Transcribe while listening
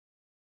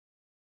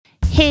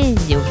Hej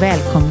och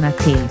välkomna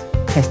till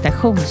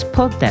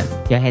Prestationspodden.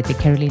 Jag heter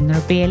Caroline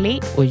Norbeli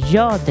och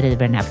jag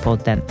driver den här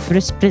podden för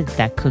att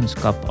sprida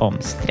kunskap om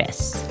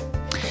stress.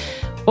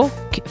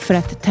 Och för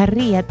att ta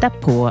reda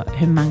på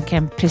hur man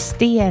kan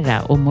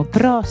prestera och må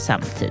bra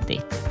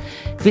samtidigt.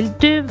 Vill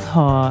du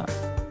ha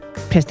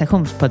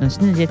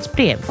Prestationspoddens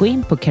nyhetsbrev? Gå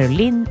in på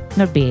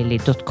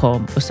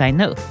carolinenorbeli.com och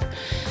signa upp.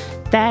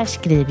 Där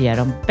skriver jag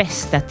de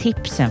bästa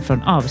tipsen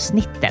från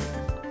avsnitten.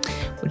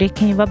 Och det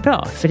kan ju vara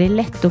bra för det är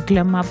lätt att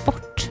glömma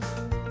bort.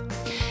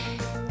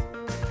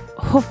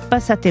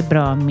 Hoppas att det är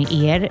bra med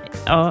er.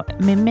 Ja,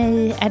 med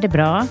mig är det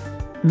bra.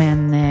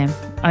 Men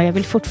jag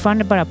vill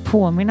fortfarande bara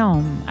påminna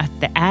om att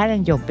det är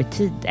en jobbig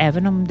tid.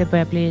 Även om det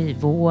börjar bli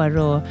vår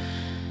och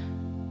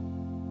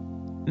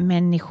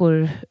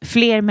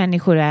fler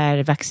människor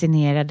är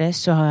vaccinerade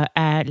så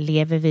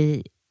lever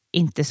vi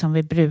inte som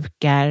vi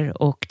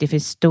brukar. Och det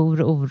finns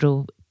stor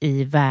oro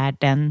i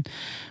världen.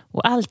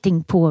 Och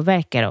allting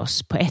påverkar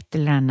oss på ett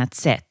eller annat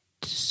sätt.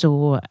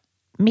 Så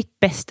mitt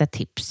bästa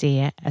tips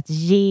är att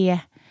ge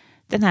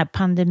den här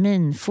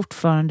pandemin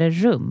fortfarande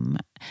rum.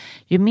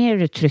 Ju mer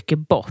du trycker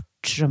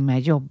bort som är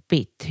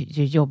jobbigt,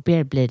 ju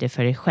jobbigare blir det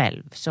för dig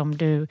själv. Så om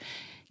du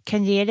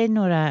kan ge dig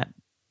några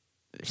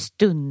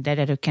stunder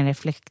där du kan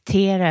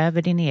reflektera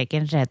över din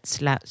egen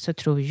rädsla så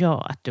tror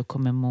jag att du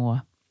kommer må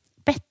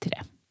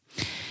bättre.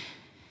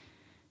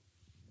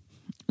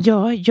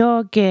 Ja,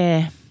 jag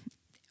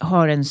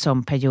har en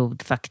sån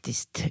period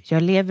faktiskt.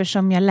 Jag lever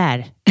som jag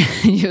lär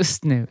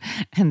just nu.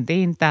 Det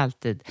är inte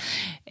alltid.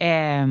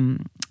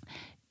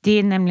 Det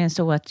är nämligen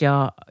så att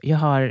jag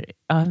har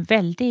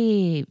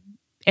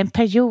en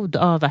period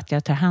av att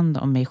jag tar hand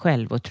om mig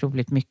själv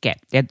otroligt mycket.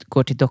 Jag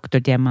går till Dr.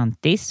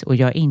 Diamantis och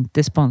jag är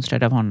inte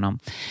sponsrad av honom.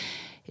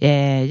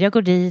 Jag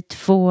går dit,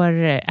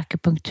 får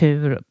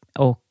akupunktur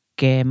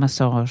och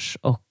massage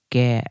och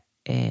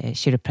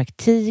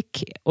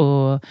kiropraktik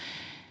och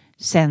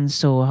sen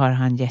så har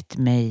han gett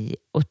mig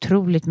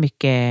otroligt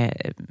mycket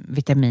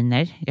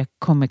vitaminer. Jag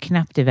kommer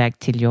knappt iväg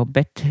till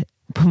jobbet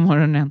på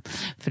morgonen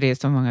för det är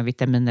så många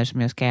vitaminer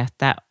som jag ska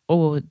äta.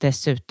 Och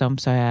dessutom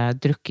så har jag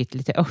druckit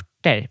lite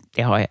örter.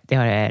 Det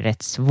har jag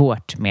rätt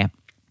svårt med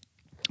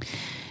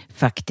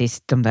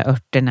faktiskt, de där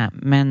örterna.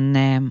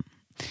 Men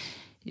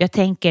jag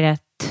tänker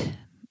att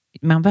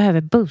man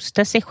behöver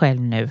boosta sig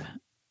själv nu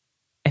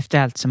efter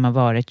allt som har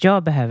varit.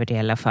 Jag behöver det i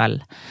alla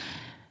fall.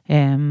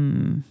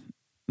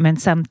 Men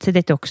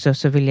samtidigt också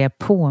så vill jag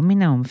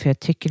påminna om, för jag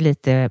tycker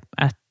lite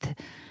att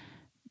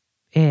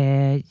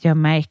jag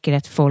märker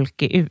att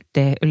folk är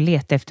ute och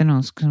letar efter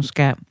någon som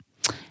ska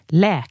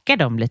läka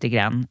dem lite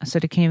grann. Alltså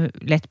det kan ju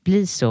lätt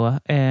bli så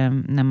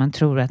när man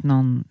tror att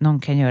någon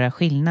kan göra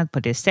skillnad på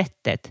det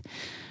sättet.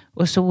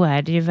 Och så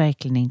är det ju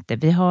verkligen inte.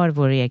 Vi har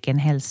vår egen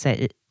hälsa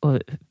och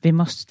vi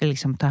måste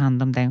liksom ta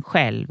hand om den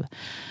själv.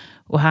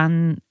 Och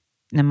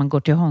när man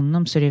går till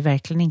honom så är det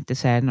verkligen inte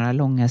så här några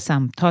långa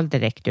samtal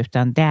direkt,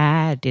 utan det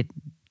är det.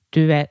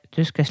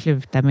 Du ska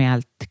sluta med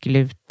allt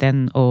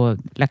gluten och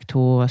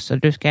laktos och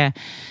du ska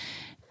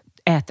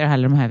äta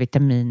alla de här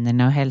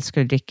vitaminerna och helst ska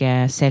du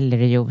dricka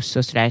sellerijuice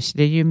och sådär. Så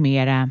det är ju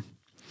mera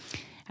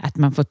att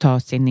man får ta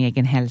sin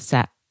egen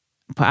hälsa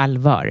på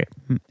allvar.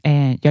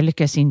 Jag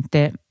lyckas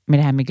inte med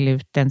det här med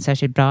gluten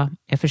särskilt bra.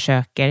 Jag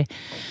försöker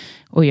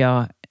och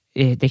jag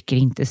dricker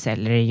inte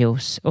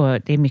sellerijuice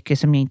och det är mycket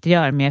som jag inte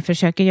gör, men jag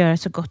försöker göra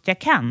så gott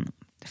jag kan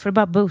för att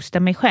bara boosta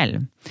mig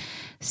själv.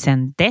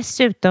 Sen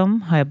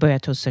dessutom har jag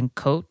börjat hos en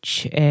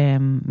coach,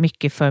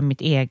 mycket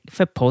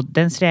för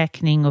poddens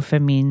räkning och för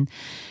min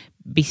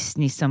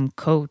business som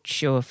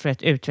coach och för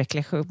att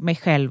utveckla mig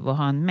själv och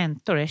ha en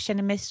mentor. Jag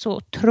känner mig så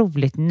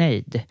otroligt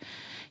nöjd.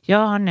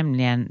 Jag har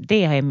nämligen,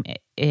 det är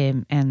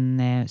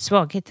en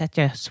svaghet att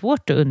jag har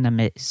svårt att unna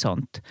mig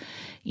sånt.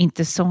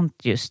 Inte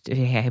sånt just jag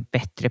är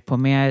bättre på,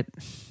 men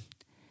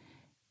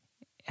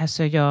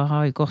jag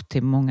har ju gått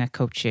till många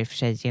coacher för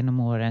sig genom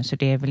åren, så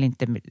det är väl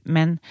inte,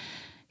 men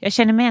jag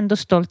känner mig ändå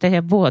stolt att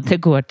jag både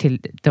går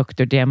till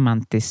Dr.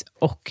 Diamantis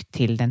och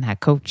till den här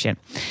coachen.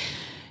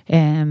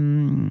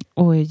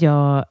 Och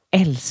jag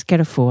älskar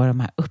att få de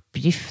här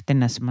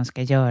uppgifterna som man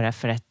ska göra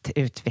för att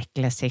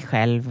utveckla sig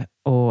själv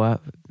och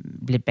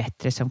bli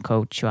bättre som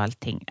coach och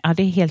allting. Ja,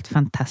 det är helt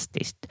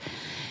fantastiskt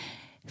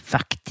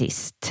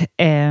faktiskt.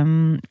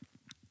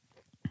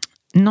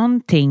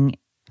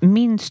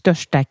 Min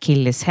största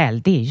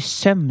akilleshäl, det är ju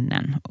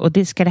sömnen, och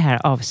det ska det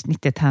här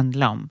avsnittet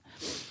handla om.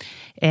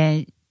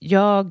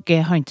 Jag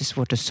har inte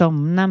svårt att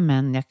somna,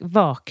 men jag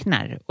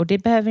vaknar, och det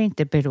behöver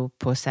inte bero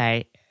på så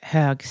här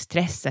hög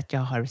stress, att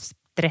jag har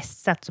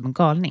stressat som en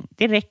galning.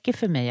 Det räcker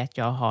för mig att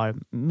jag har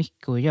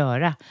mycket att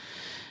göra.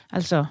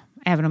 Alltså,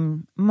 även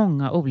om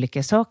många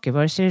olika saker,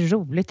 vare sig det är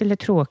roligt eller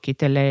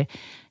tråkigt eller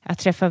att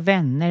träffa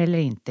vänner eller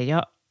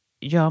inte.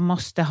 Jag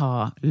måste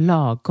ha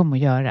lagom att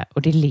göra,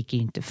 och det ligger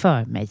inte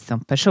för mig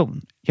som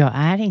person. Jag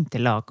är inte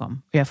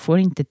lagom och jag får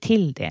inte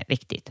till det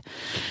riktigt.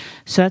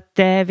 Så att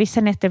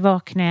vissa nätter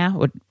vaknar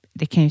jag, och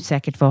det kan ju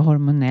säkert vara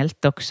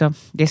hormonellt också.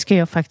 Det ska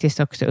jag faktiskt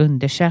också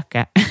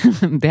undersöka.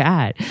 Det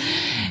är.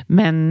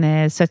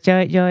 Men så att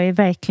jag är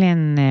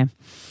verkligen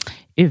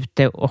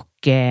ute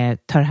och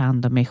tar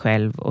hand om mig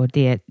själv, och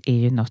det är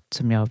ju något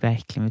som jag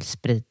verkligen vill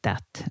sprida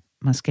att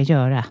man ska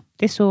göra.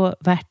 Det är så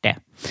värt det.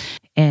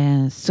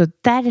 Så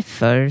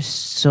därför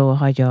så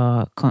har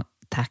jag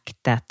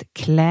kontaktat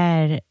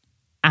Claire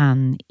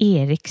Ann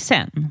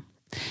Eriksen.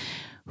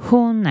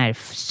 Hon är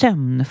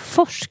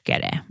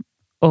sömnforskare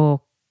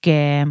och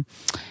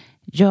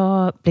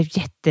jag blev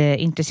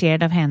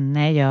jätteintresserad av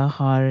henne. Jag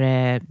har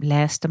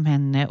läst om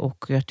henne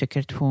och jag tycker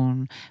att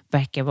hon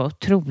verkar vara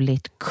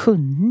otroligt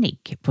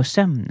kunnig på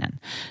sömnen.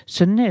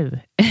 Så nu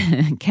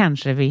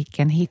kanske vi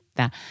kan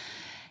hitta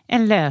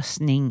en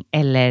lösning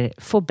eller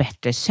få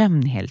bättre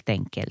sömn helt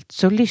enkelt.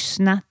 Så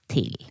lyssna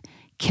till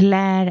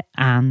Claire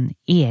Ann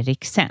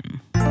Eriksen.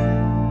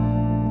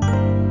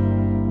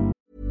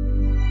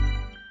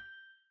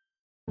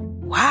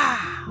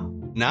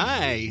 Wow.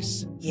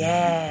 Nice.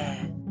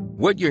 Yeah.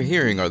 What you're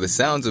hearing are the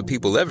sounds of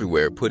people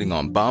everywhere putting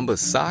on Bombas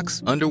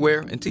socks, underwear,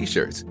 and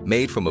T-shirts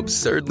made from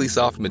absurdly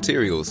soft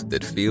materials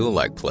that feel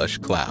like plush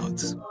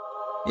clouds.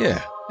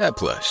 Yeah, that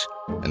plush.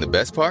 And the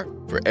best part?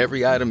 For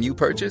every item you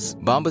purchase,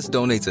 Bombas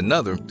donates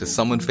another to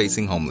someone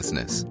facing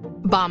homelessness.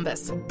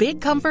 Bombas. Big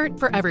comfort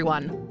for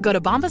everyone. Go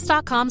to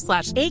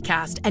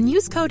bombas.com/ACAST and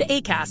use code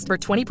ACAST for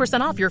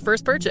 20% off your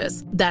first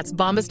purchase. That's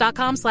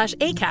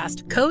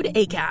bombas.com/ACAST. Code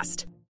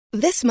ACAST.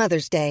 This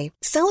Mother's Day,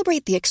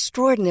 celebrate the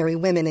extraordinary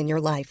women in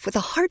your life with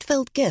a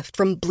heartfelt gift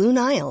from Blue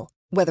Nile.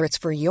 Whether it's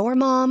for your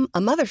mom,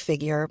 a mother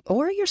figure,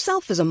 or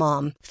yourself as a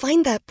mom,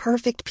 find that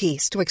perfect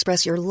piece to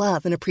express your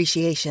love and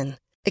appreciation.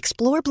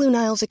 Explore Blue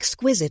Nile's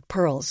exquisite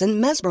pearls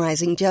and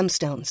mesmerizing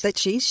gemstones that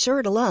she's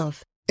sure to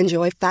love.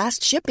 Enjoy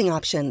fast shipping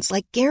options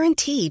like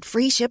guaranteed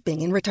free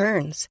shipping and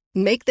returns.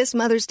 Make this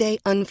Mother's Day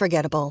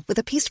unforgettable with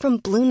a piece from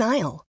Blue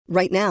Nile.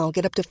 Right now,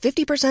 get up to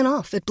 50%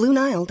 off at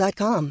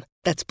BlueNile.com.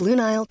 That's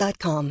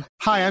BlueNile.com.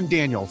 Hi, I'm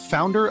Daniel,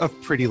 founder of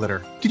Pretty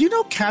Litter. Did you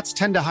know cats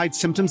tend to hide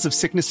symptoms of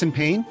sickness and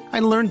pain? I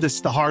learned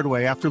this the hard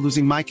way after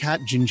losing my cat,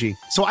 Gingy.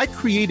 So I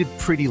created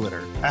Pretty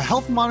Litter, a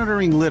health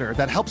monitoring litter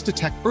that helps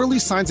detect early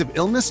signs of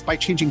illness by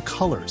changing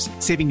colors,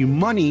 saving you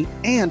money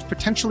and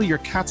potentially your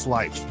cat's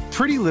life.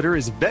 Pretty Litter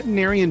is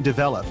veterinarian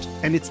developed,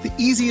 and it's the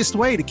easiest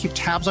way to keep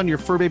tabs on your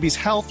fur baby's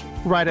health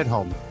right at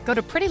home. Go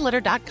to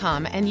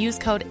prettylitter.com and use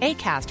code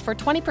ACAST for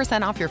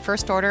 20% off your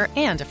first order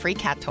and a free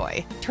cat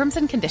toy. Terms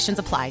and conditions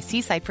apply.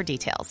 See site for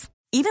details.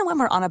 Even when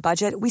we're on a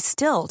budget, we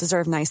still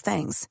deserve nice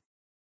things.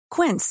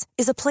 Quince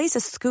is a place to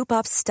scoop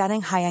up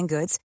stunning high-end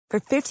goods for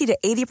 50 to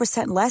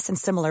 80% less than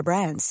similar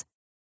brands.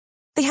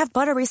 They have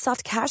buttery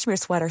soft cashmere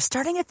sweaters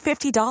starting at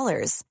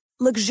 $50,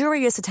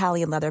 luxurious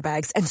Italian leather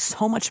bags, and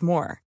so much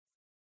more.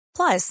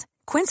 Plus,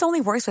 Quince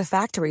only works with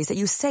factories that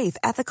use safe,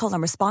 ethical,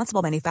 and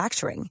responsible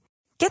manufacturing.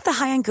 Get the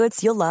high-end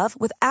goods you'll love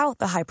without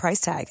the high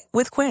price tag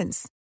with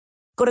Quince.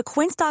 Go to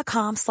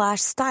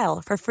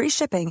quince.com/style for free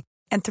shipping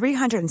and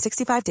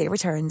 365-day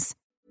returns.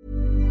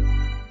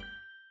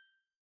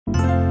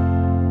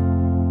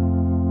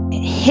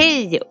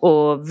 Hej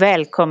och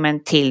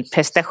välkommen till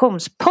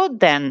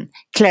prestationspodden,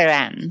 Claire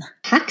Ann.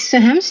 Tack så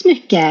hemskt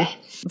mycket.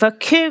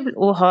 Vad kul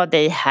att ha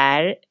dig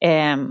här.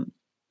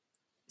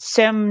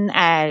 Sömn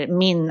är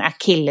min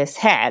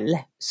akilleshäl,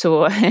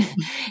 så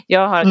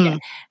jag har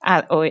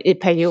och i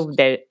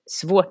perioder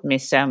svårt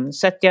med sömn.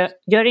 Så att jag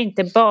gör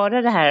inte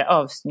bara det här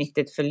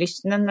avsnittet för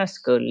lyssnarnas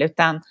skull,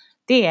 utan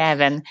det är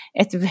även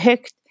ett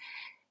högt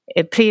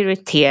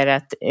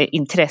prioriterat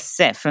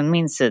intresse från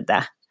min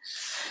sida.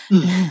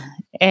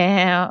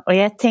 Och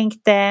jag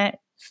tänkte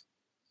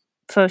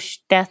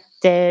först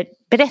att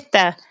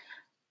berätta,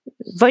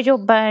 vad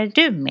jobbar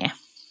du med?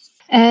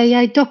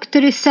 Jag är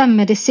doktor i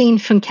sömnmedicin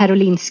från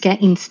Karolinska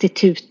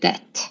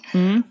institutet.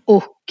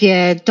 Och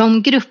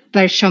de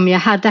grupper som jag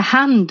hade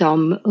hand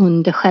om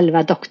under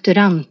själva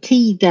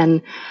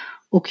doktorandtiden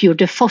och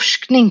gjorde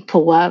forskning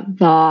på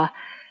var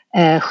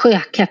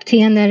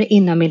sjökaptener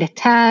inom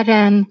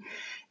militären,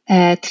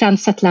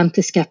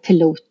 transatlantiska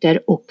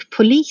piloter och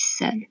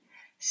poliser.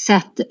 Så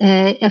att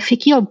jag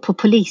fick jobb på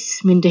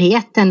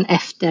polismyndigheten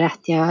efter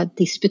att jag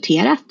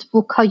disputerat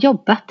och har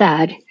jobbat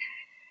där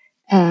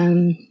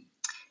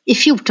i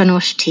 14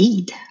 års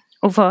tid.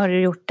 Och vad har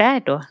du gjort där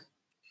då?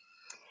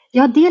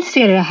 Ja, dels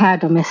är det här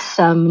då med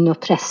sömn och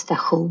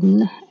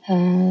prestation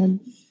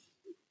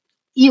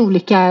i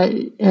olika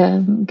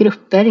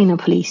grupper inom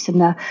polisen.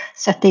 Där.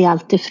 Så att det är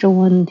allt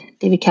ifrån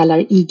det vi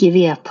kallar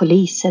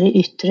IGV-poliser i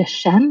yttre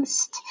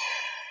tjänst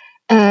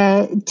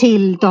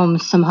till de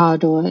som har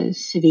då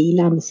civil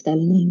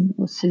anställning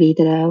och så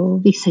vidare.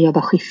 Och vissa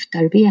jobbar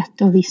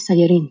skiftarbete och vissa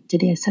gör inte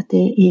det. Så att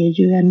det är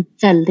ju en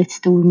väldigt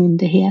stor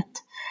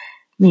myndighet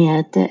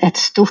med ett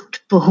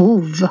stort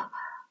behov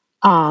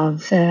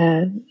av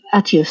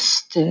att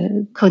just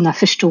kunna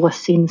förstå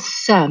sin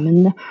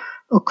sömn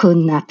och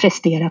kunna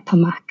prestera på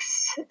max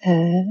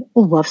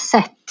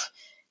oavsett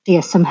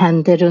det som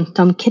händer runt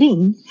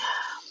omkring.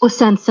 Och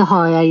sen så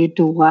har jag ju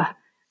då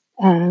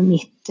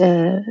mitt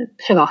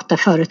privata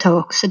företag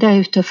också där jag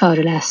är ute och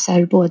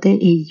föreläser både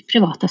i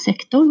privata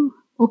sektorn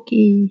och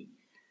i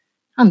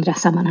andra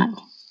sammanhang.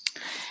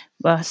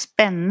 Vad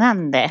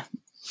spännande.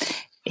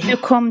 Hur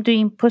kom du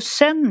in på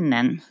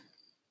sömnen?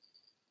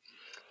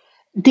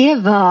 Det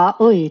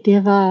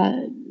var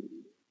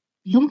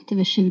långt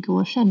över 20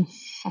 år sedan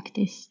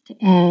faktiskt.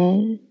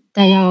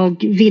 Där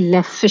jag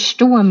ville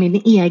förstå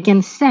min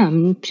egen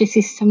sömn.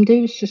 Precis som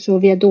du så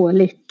sov jag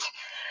dåligt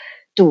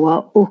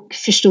då och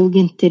förstod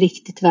inte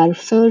riktigt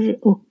varför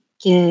och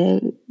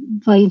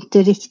var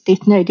inte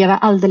riktigt nöjd. Jag var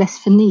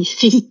alldeles för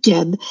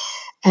nyfiken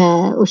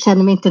och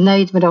kände mig inte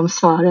nöjd med de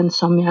svaren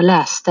som jag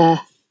läste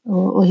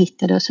och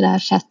hittade och sådär.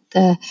 Så att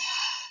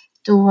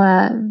då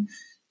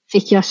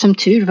fick jag som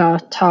tur var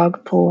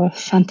tag på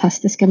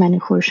fantastiska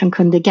människor som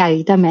kunde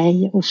guida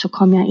mig och så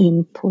kom jag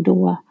in på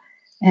då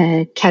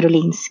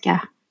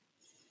Karolinska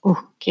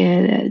och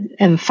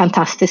en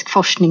fantastisk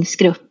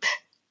forskningsgrupp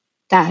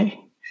där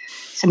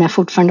som jag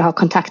fortfarande har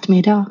kontakt med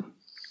idag.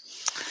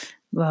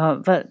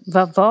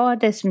 Vad var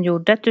det som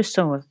gjorde att du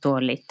sov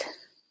dåligt?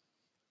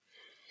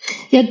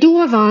 Ja,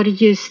 då var det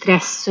ju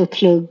stress och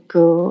plugg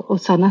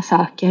och sådana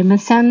saker. Men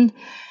sen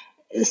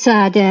så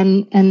är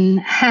det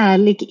en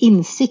härlig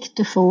insikt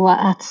att få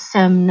att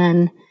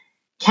sömnen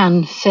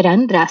kan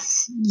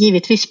förändras.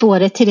 Givetvis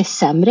både till det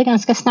sämre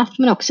ganska snabbt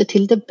men också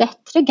till det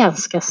bättre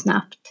ganska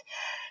snabbt.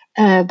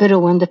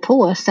 Beroende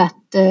på. Så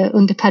att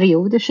under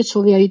perioder så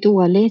sov jag ju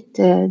dåligt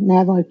när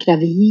jag var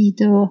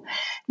gravid och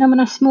när man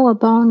har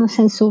småbarn och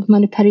sen sov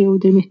man i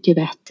perioder mycket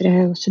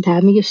bättre och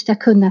sådär. Men just att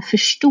kunna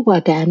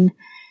förstå den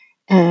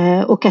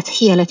och att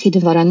hela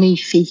tiden vara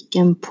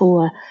nyfiken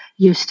på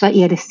just vad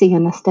är det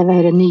senaste, vad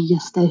är det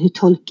nyaste, hur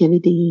tolkar vi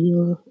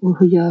det och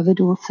hur gör vi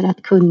då för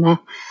att kunna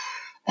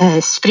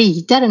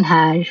sprida den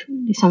här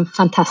liksom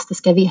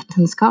fantastiska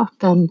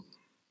vetenskapen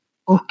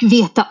och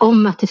veta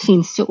om att det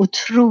finns så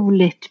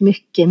otroligt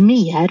mycket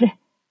mer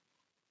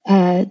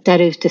där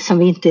ute som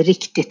vi inte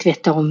riktigt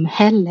vet om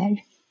heller.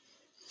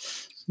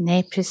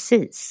 Nej,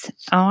 precis.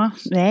 Ja,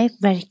 nej,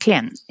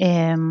 verkligen.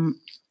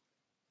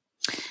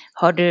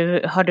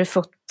 Har du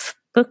fått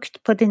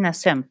bukt på dina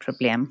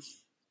sömnproblem?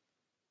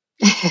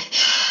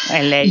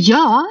 Eller?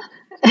 Ja.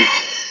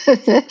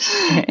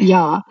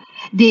 Ja,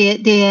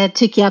 det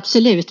tycker jag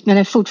absolut. Men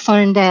det är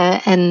fortfarande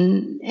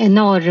en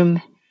enorm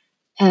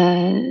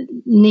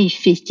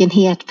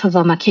nyfikenhet på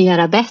vad man kan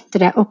göra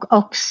bättre. Och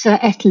också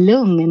ett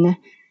lugn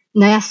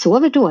när jag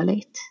sover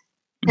dåligt.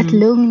 Ett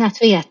lugn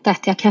att veta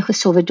att jag kanske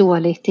sover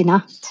dåligt i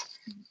natt.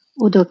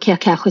 Och då kan jag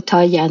kanske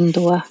ta igen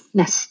då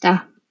nästa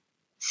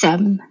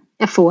sömn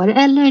jag får.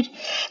 Eller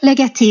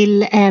lägga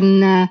till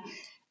en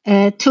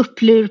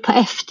tupplur på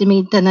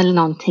eftermiddagen eller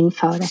någonting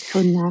för att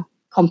kunna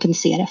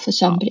kompensera för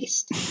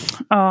sömnbrist.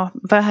 Ja,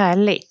 vad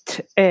härligt.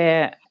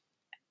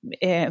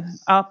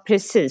 Ja,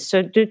 precis.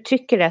 Så du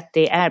tycker att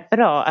det är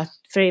bra att,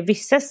 för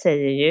vissa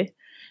säger ju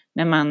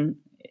när man,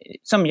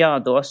 som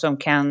jag då,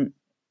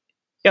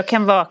 jag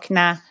kan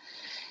vakna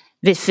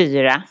vid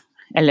 4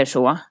 eller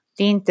så.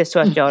 Det är inte så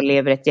att jag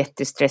lever ett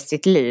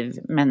jättestressigt liv,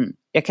 men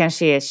jag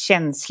kanske är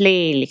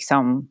känslig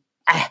liksom.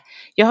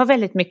 Jag har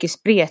väldigt mycket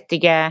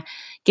spretiga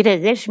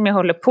grejer som jag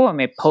håller på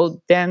med.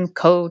 Podden,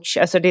 coach,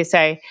 alltså det är så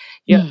här,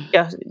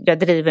 jag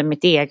driver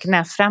mitt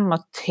egna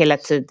framåt hela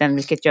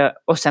tiden,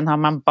 och sen har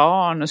man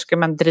barn och ska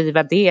man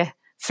driva det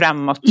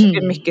framåt. Så det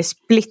är mycket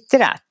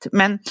splittrat.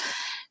 Men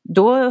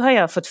då har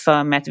jag fått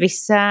för mig att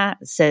vissa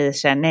säger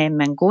så här, nej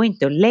men gå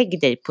inte och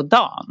lägg dig på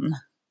dagen.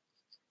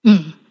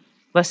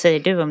 Vad säger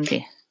du om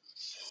det?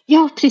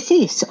 Ja,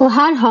 precis. Och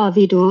här har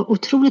vi då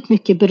otroligt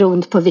mycket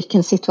beroende på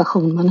vilken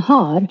situation man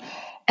har.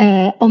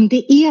 Om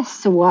det är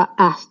så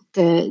att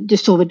du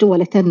sover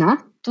dåligt en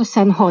natt och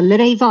sen håller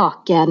dig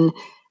vaken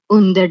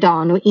under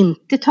dagen och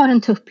inte tar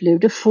en tupplur,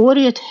 då får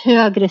du ett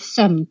högre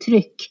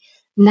sömntryck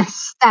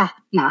nästa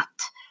natt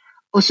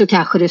och så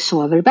kanske du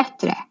sover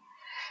bättre.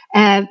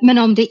 Men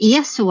om det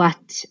är så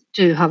att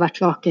du har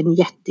varit vaken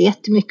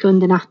jättemycket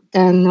under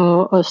natten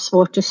och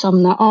svårt att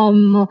somna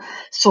om och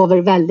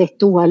sover väldigt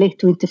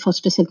dåligt och inte får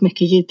speciellt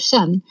mycket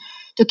djupsömn,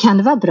 då kan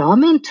det vara bra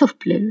med en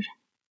tupplur.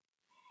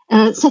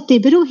 Så att det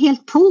beror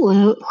helt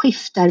på.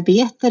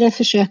 Skiftarbetare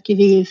försöker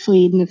vi få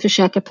in,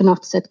 försöka på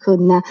något sätt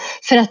kunna,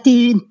 för att det är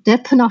ju inte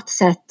på något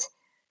sätt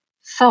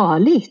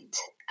farligt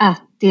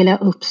att dela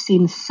upp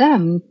sin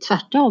sömn.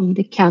 Tvärtom,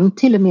 det kan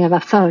till och med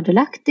vara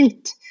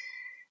fördelaktigt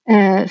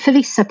för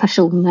vissa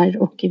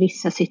personer och i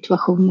vissa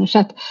situationer. Så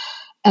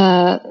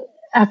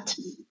att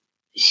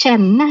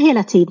känna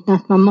hela tiden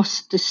att man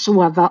måste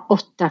sova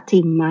 8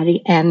 timmar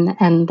i en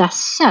enda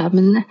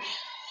sömn.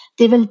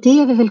 Det är väl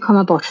det vi vill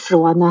komma bort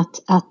från,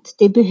 att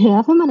det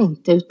behöver man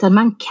inte, utan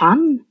man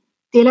kan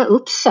dela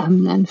upp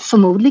sömnen.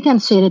 Förmodligen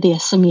så är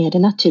det som är det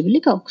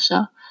naturliga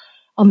också.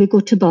 Om vi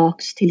går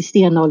tillbaks till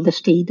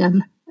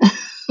stenålderstiden.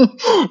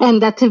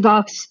 Ända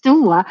tillbaks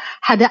då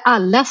hade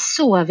alla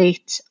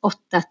sovit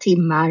 8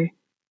 timmar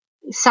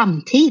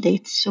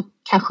samtidigt, så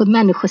kanske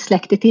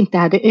människosläktet inte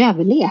hade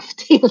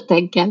överlevt helt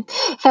enkelt.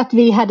 För att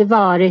vi hade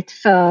varit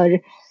för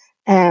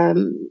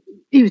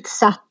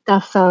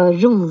utsatta för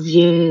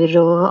rovdjur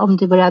och om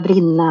det börjar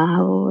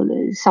brinna och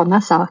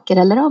sådana saker.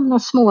 Eller om några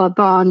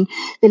småbarn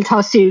vill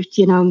ta sig ut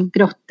genom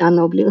grottan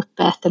och bli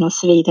uppäten och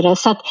så vidare.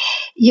 Så att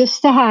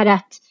just det här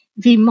att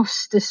vi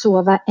måste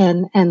sova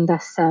en enda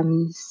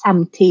sömn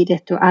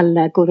samtidigt och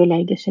alla går och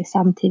lägger sig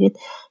samtidigt,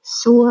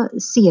 så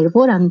ser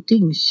våran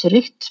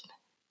dygnsrytm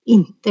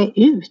inte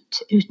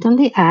ut, utan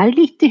det är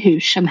lite hur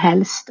som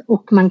helst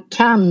och man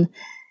kan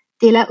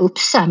dela upp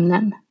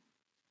sömnen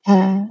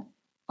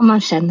om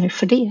man känner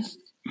för det.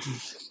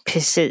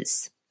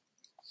 Precis.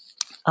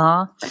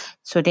 Ja,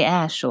 så det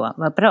är så.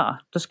 Vad bra.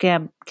 Då ska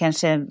jag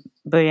kanske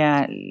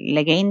börja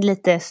lägga in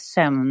lite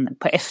sömn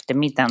på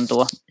eftermiddagen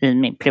då i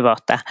min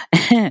privata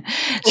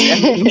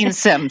min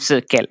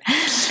sömncykel.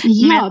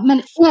 Ja,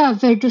 men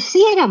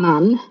överdoserar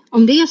man,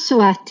 om det är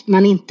så att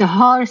man inte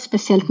har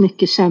speciellt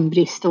mycket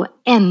sömnbrist och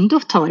ändå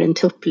tar en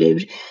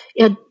tupplur,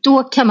 ja,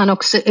 då kan man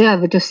också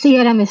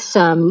överdosera med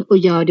sömn och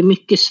gör det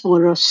mycket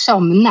svårare att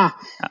somna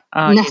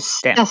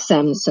nästa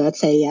sömn så att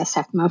säga, så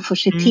att man får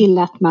se till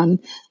att man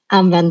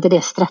använder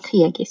det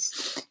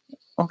strategiskt.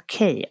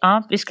 Okej,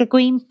 ja, vi ska gå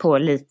in på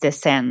lite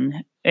sen,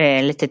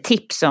 lite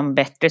tips om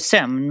bättre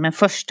sömn, men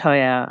först har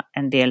jag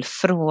en del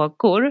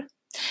frågor.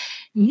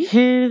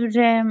 Hur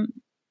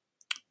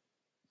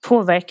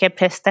påverkar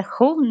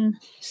prestation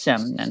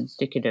sömnen,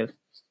 tycker du?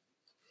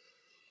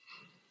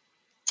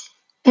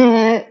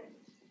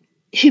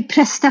 Hur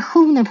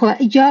prestationen på...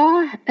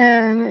 Ja,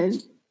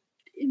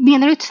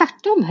 menar du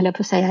tvärtom, höll jag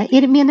på att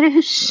säga? Menar du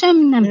hur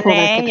sömnen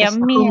påverkar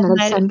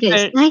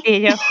prestationen? Nej, det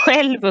jag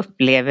själv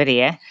upplever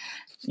är,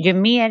 ju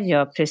mer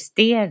jag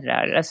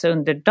presterar, alltså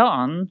under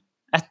dagen,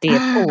 att det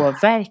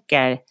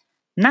påverkar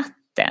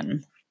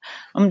natten.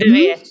 Om du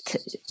vet,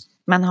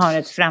 man har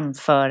ett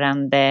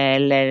framförande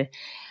eller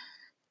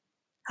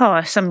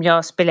som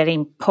jag spelar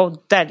in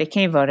poddar, det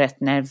kan ju vara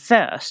rätt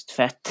nervöst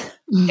för att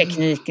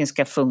tekniken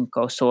ska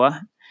funka och så.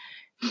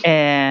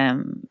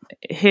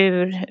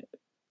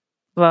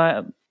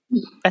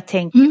 Vad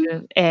tänker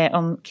du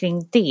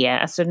omkring det?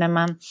 Alltså när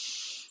man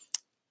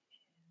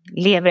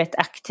lever ett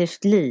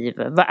aktivt liv,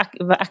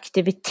 vad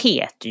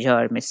aktivitet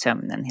gör med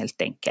sömnen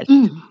helt enkelt.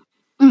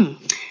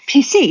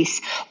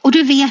 Precis, och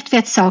då vet vi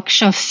att saker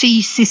som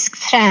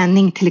fysisk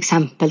träning, till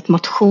exempel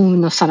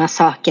motion och sådana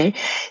saker,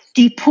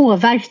 det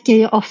påverkar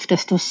ju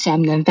oftast då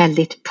sömnen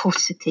väldigt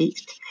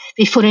positivt.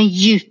 Vi får en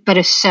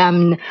djupare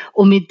sömn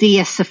och med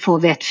det så får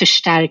vi ett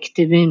förstärkt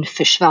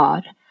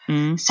immunförsvar.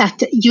 Så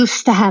att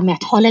just det här med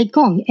att hålla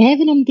igång,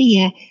 även om det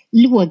är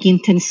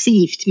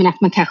lågintensivt, men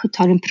att man kanske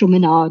tar en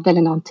promenad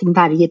eller någonting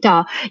varje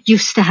dag,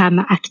 just det här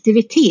med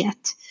aktivitet.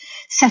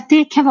 Så att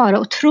det kan vara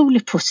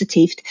otroligt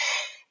positivt.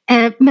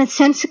 Men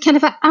sen så kan det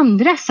vara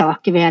andra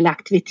saker vid all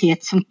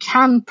aktivitet som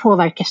kan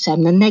påverka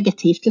sömnen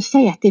negativt. Och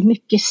säga att det är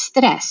mycket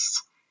stress.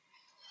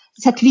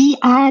 Så att vi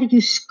är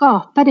ju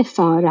skapade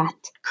för att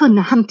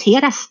kunna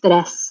hantera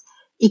stress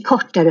i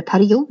kortare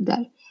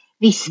perioder.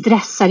 Vi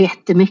stressar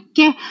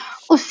jättemycket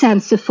och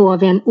sen så får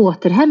vi en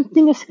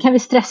återhämtning och så kan vi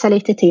stressa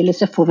lite till och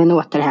så får vi en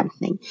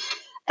återhämtning.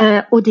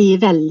 Och det är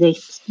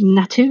väldigt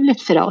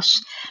naturligt för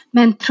oss.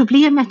 Men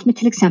problemet med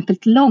till exempel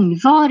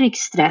långvarig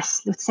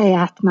stress, låt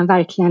säga att man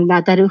verkligen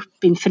laddar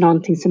upp inför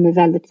någonting som är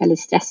väldigt, väldigt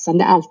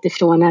stressande,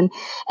 alltifrån en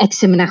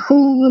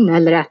examination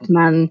eller att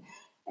man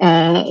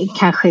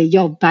kanske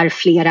jobbar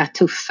flera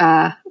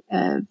tuffa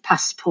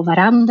pass på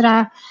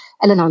varandra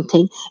eller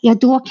någonting, ja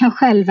då kan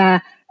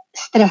själva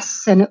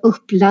stressen och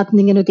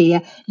uppladdningen och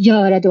det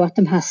göra då att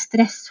de här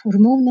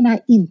stresshormonerna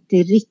inte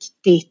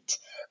riktigt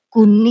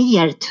går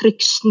ner,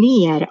 trycks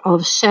ner av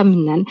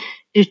sömnen,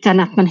 utan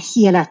att man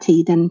hela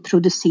tiden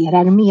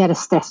producerar mer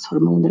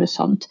stresshormoner och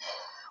sånt.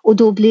 Och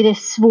då blir det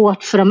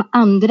svårt för de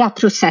andra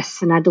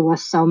processerna då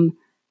som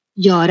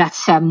gör att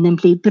sömnen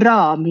blir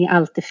bra, med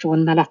allt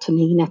ifrån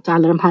melatoninet och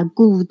alla de här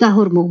goda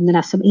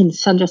hormonerna som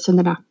insöndras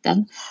under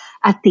natten,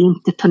 att det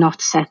inte på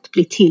något sätt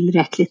blir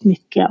tillräckligt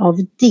mycket av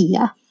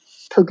det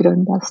på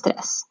grund av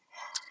stress.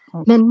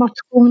 Men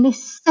motion i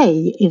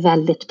sig är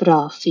väldigt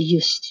bra för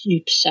just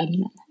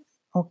djupsömnen.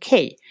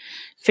 Okej,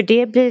 för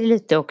det blir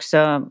lite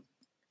också,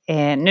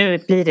 nu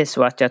blir det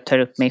så att jag tar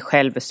upp mig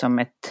själv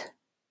som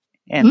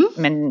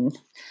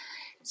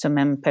som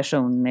en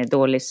person med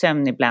dålig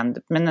sömn ibland.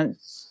 Men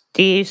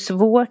det är ju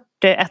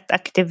svårt att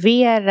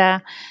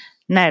aktivera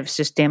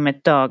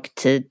nervsystemet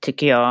dagtid,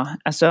 tycker jag.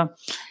 Alltså,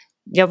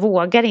 jag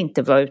vågar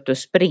inte vara ute och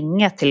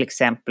springa till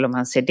exempel om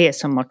man ser det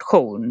som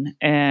motion.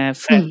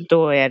 För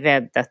då är jag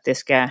rädd att det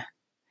ska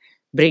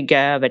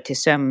brygga över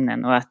till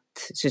sömnen och att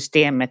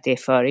systemet är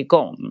för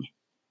igång.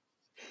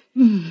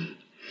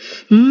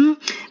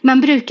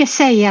 Man brukar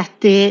säga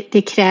att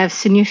det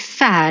krävs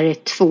ungefär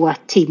 2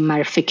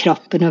 timmar för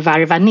kroppen att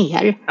varva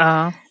ner.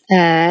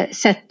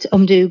 Så att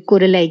om du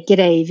går och lägger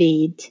dig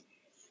vid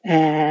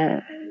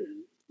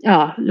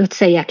låt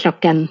säga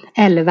klockan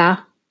 11,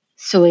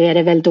 så är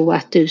det väl då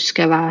att du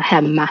ska vara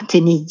hemma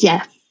till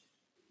 9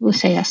 och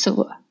säga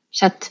så.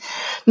 Så att,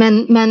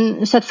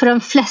 men så att för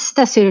de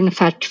flesta så är det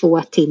ungefär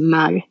 2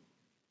 timmar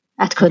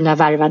att kunna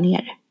varva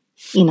ner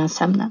innan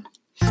sömnen.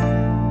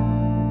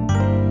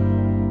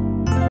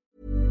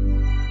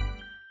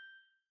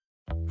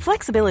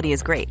 Flexibility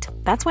is great.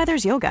 That's why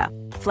there's yoga.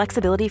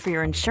 Flexibility for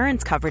your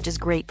insurance coverage is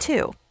great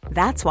too.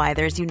 That's why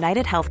there's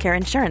United Healthcare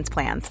Insurance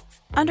Plans.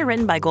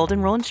 Underwritten by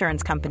Golden Rule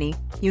Insurance Company,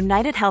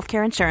 United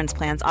Healthcare Insurance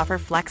Plans offer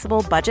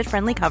flexible,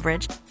 budget-friendly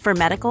coverage for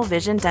medical,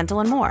 vision, dental,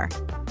 and more.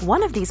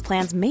 One of these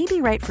plans may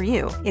be right for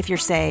you if you're,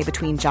 say,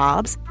 between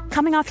jobs,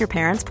 coming off your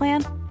parents'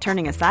 plan,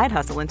 turning a side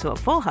hustle into a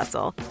full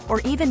hustle,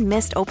 or even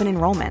missed open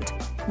enrollment.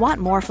 Want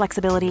more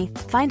flexibility?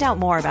 Find out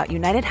more about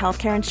United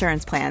Healthcare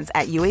Insurance Plans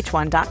at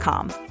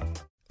uh1.com.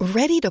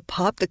 Ready to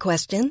pop the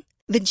question?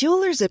 The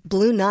jewelers at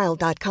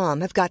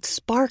BlueNile.com have got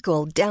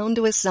sparkle down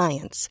to a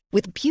science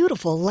with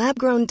beautiful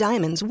lab-grown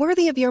diamonds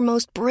worthy of your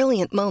most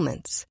brilliant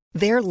moments.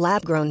 Their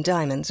lab-grown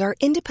diamonds are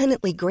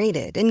independently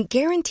graded and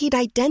guaranteed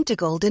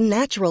identical to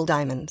natural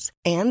diamonds,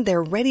 and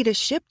they're ready to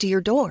ship to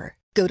your door.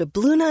 Go to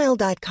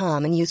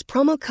BlueNile.com and use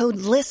promo code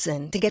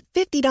LISTEN to get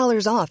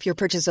 $50 off your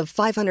purchase of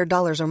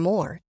 $500 or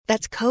more.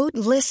 That's code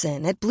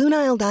LISTEN at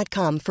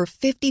BlueNile.com for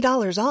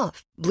 $50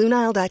 off.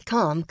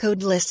 BlueNile.com,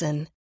 code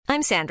LISTEN.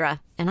 I'm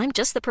Sandra, and I'm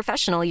just the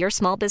professional your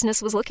small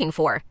business was looking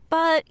for.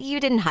 But you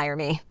didn't hire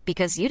me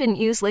because you didn't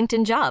use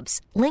LinkedIn Jobs.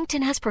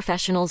 LinkedIn has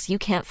professionals you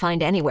can't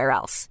find anywhere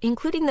else,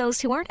 including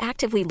those who aren't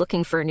actively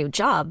looking for a new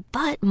job,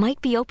 but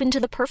might be open to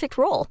the perfect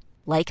role,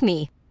 like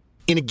me.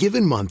 In a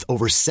given month,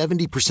 over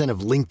 70%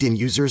 of LinkedIn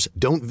users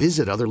don't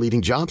visit other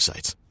leading job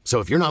sites. So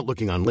if you're not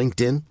looking on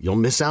LinkedIn, you'll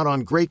miss out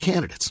on great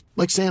candidates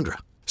like Sandra.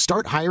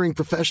 Start hiring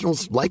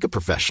professionals like a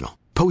professional.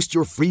 Post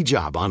your free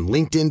job on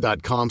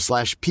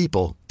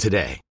linkedin.com/people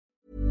today.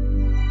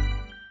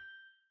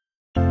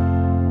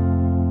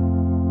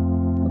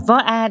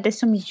 Vad är det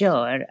som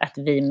gör att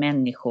vi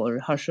människor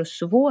har så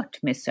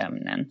svårt med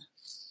sömnen?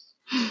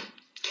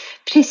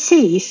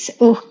 Precis,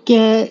 och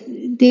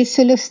det är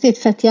så lustigt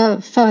för att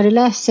jag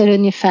föreläser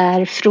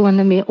ungefär från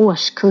och med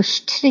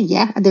årskurs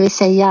 3, det vill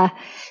säga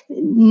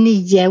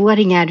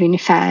 9-åringar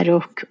ungefär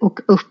och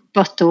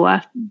uppåt då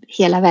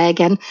hela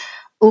vägen.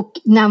 Och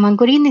när man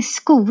går in i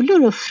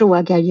skolor och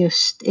frågar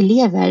just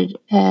elever,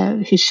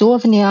 hur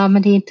sover ni? Ja,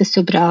 men det är inte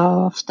så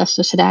bra oftast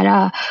och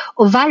sådär.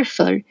 Och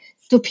varför?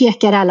 Då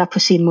pekar alla på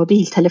sin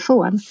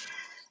mobiltelefon.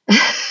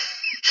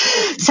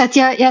 Så att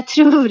jag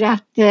tror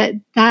att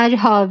där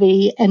har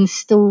vi en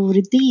stor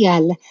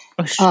del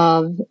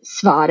av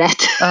svaret.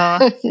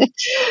 Ja.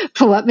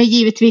 Men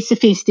givetvis så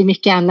finns det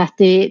mycket annat.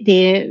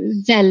 Det är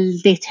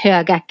väldigt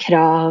höga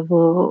krav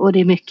och det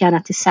är mycket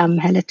annat i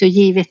samhället. Och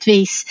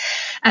givetvis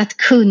att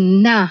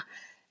kunna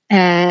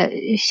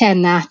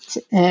känna att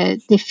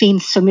det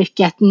finns så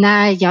mycket att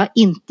när jag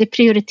inte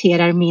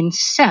prioriterar min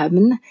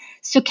sömn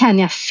så kan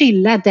jag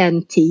fylla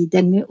den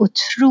tiden med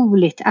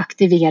otroligt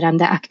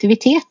aktiverande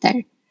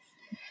aktiviteter.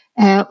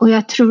 Och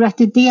jag tror att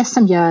det är det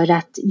som gör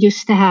att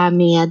just det här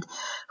med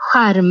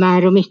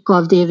skärmar och mycket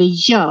av det vi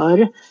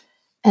gör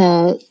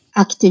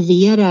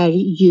aktiverar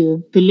ju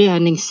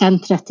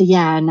belöningscentret i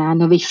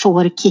hjärnan och vi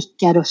får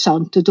kickar och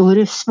sånt. Och då är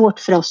det svårt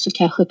för oss att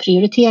kanske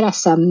prioritera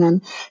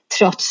sömnen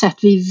trots att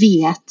vi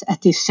vet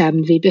att det är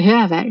sömn vi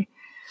behöver.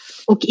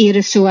 Och är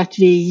det så att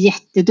vi är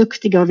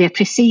jätteduktiga och vet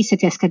precis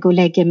att jag ska gå och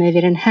lägga mig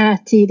vid den här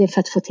tiden för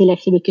att få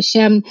tillräckligt mycket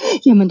sömn,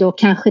 ja men då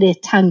kanske det är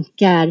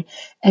tankar,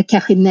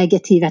 kanske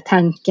negativa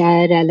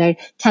tankar eller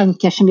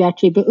tankar som gör att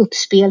vi blir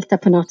uppspelta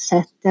på något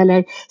sätt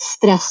eller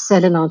stress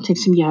eller någonting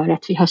som gör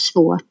att vi har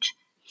svårt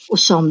att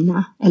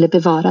somna eller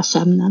bevara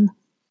sömnen.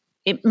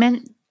 Men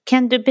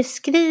kan du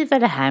beskriva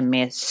det här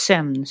med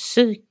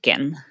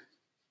sömncykeln?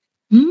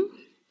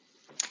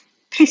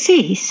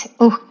 Precis,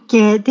 och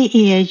det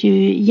är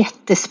ju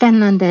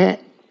jättespännande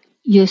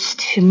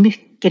just hur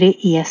mycket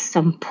det är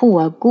som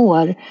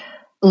pågår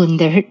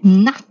under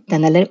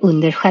natten eller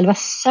under själva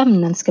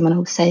sömnen ska man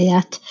nog säga.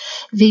 Att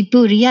vi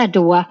börjar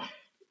då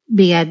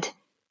med,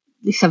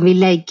 liksom vi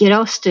lägger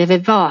oss, då är vi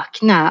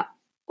vakna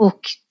och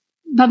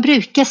man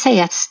brukar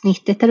säga att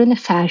snittet är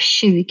ungefär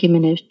 20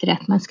 minuter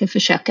att man ska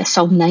försöka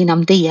somna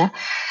inom det.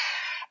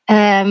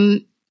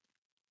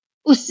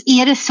 Och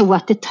är det så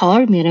att det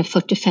tar mer än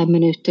 45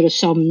 minuter att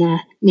somna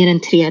mer än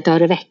 3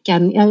 dagar i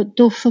veckan, ja,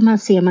 då får man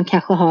se om man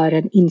kanske har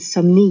en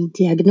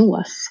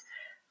insomnidiagnos.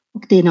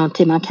 Och det är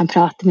någonting man kan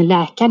prata med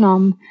läkaren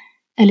om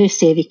eller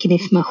se vilken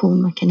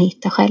information man kan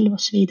hitta själv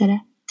och så vidare.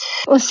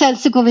 Och sen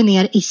så går vi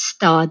ner i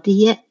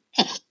stadie 1.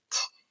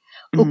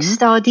 Och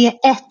stadie 1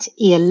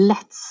 är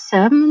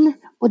lättsömn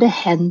och det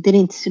händer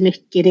inte så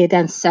mycket. Det är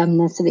den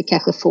sömnen som vi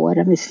kanske får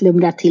om vi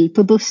slumrar till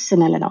på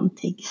bussen eller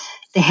någonting.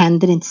 Det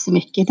händer inte så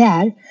mycket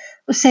där.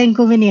 Och sen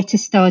går vi ner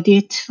till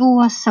stadie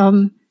 2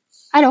 som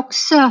är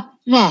också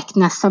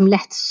räknas som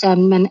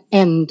lättsömn men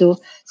ändå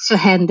så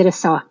händer det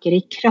saker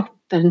i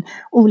kroppen.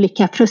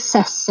 Olika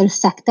processer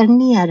saktar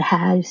ner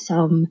här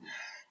som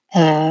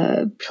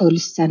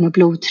pulsen och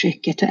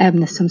blodtrycket och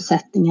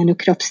ämnesomsättningen och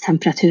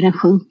kroppstemperaturen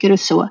sjunker och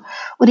så.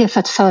 Och det är för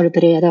att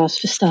förbereda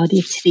oss för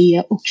stadie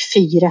 3 och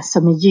 4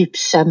 som är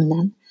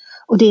djupsömnen.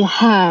 Och det är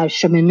här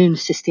som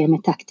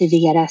immunsystemet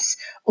aktiveras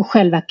och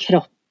själva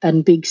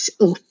kroppen byggs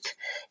upp.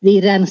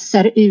 Vi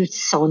rensar ut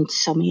sånt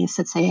som är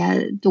så att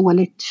säga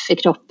dåligt för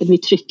kroppen. Vi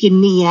trycker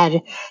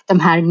ner de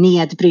här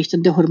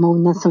nedbrytande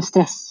hormonerna som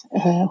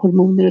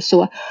stresshormoner och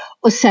så.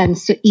 Och sen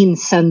så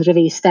insöndrar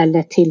vi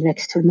istället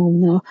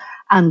tillväxthormoner och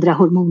andra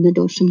hormoner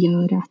då som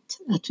gör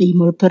att vi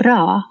mår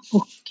bra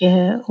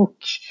och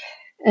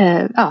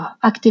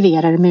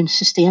aktiverar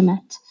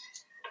immunsystemet.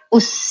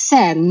 Och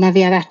sen när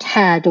vi har varit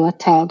här då ett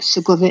tag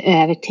så går vi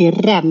över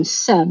till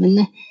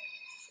REM-sömn.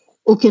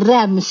 Och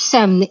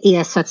REM-sömn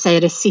är så att säga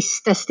det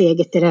sista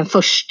steget i den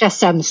första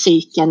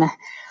sömncykeln.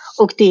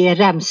 Och det är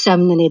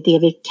REM-sömnen är det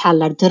vi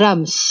kallar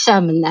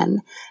drömsömnen.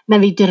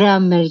 Men vi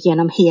drömmer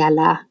genom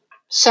hela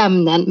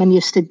sömnen. Men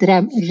just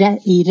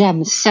i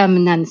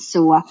REM-sömnen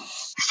så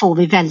får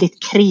vi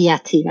väldigt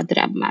kreativa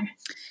drömmar.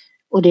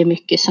 Och det är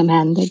mycket som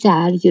händer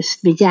där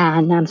just med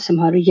hjärnan som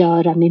har att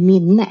göra med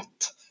minnet.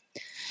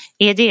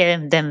 Är det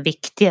den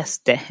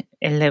viktigaste?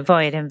 Eller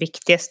vad är den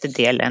viktigaste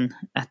delen?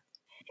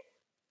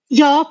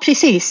 Ja,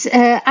 precis.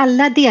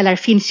 Alla delar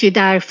finns ju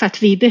där för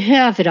att vi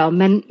behöver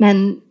dem.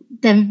 Men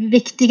den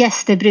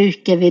viktigaste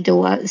brukar vi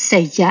då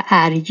säga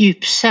är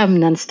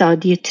djupsömnen,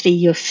 stadie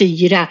 3 och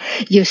 4.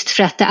 Just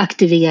för att det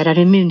aktiverar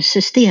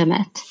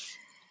immunsystemet.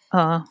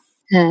 Ja.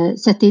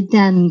 Så att det är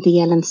den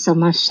delen som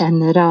man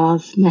känner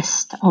av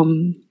mest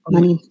om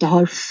man inte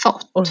har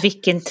fått. Och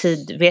vilken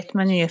tid, vet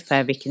man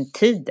ungefär vilken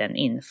tid den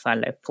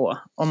infaller på?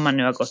 Om man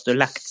nu har gått och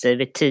lagt sig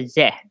vid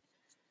 10.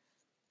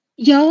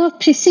 Ja,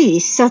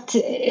 precis. Så att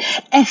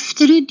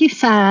efter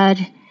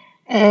ungefär,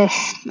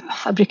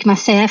 vad brukar man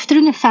säga, efter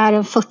ungefär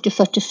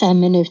 40-45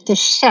 minuters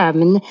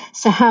sömn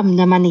så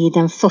hamnar man i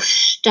den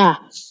första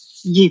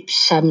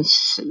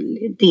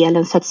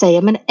djupsömnsdelen så att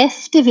säga. Men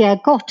efter vi har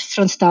gått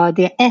från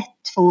stadie 1,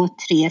 2,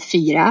 3,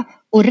 4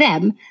 och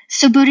REM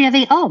så börjar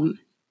vi om.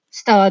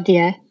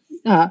 Stadie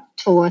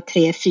 2,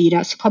 3,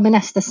 4 så kommer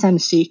nästa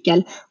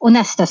sömncykel och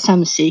nästa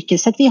sömncykel.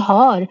 Så att vi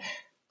har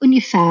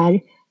ungefär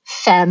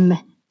 5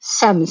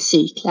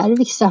 sömncyklar.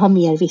 Vissa har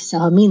mer, vissa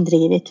har mindre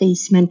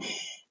givetvis. Men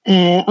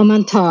om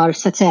man tar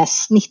så att säga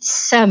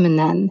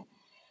snittsömnen.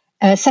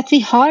 Så att vi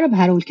har de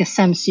här olika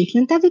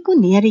sömncyklerna där vi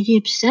går ner i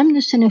djupsömn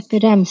och sen upp i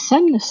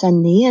REM-sömn och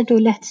sen ner då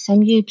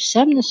lättsömn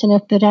djupsömn och sen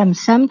upp i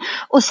REM-sömn.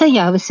 Och sen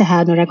gör vi så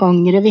här några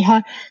gånger och vi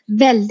har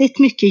väldigt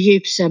mycket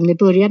djupsömn i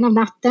början av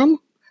natten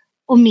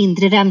och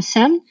mindre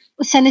REM-sömn.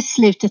 Och sen i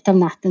slutet av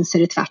natten så är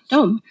det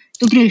tvärtom.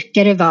 Då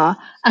brukar det vara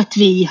att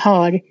vi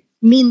har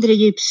mindre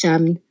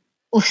djupsömn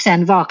och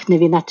sen vaknar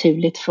vi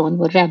naturligt från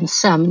vår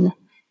REM-sömn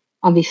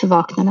om vi får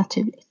vakna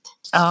naturligt.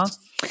 Ja.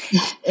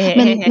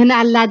 Men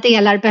alla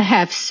delar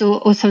behövs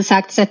och som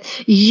sagt så att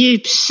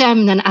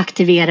djupsömnen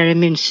aktiverar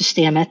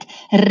immunsystemet.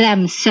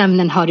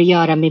 REM-sömnen har att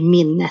göra med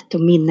minnet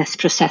och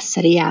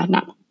minnesprocesser i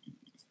hjärnan.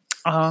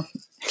 Ja,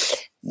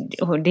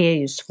 och det är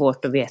ju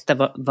svårt att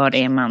veta vad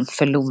det är man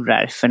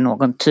förlorar för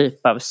någon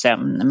typ av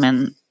sömn.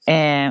 Men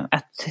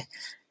att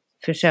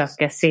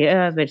försöka se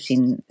över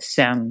sin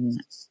sömn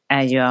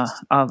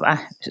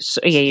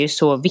är ju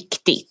så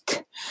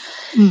viktigt.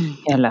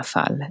 I alla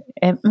fall.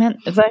 Men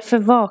varför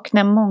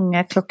vaknar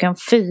många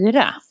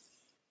 4:00?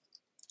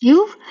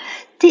 Jo,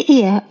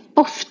 det är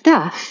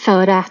ofta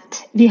för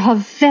att vi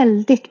har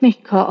väldigt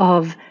mycket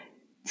av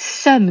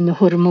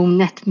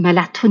sömnhormonet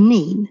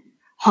melatonin.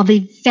 Har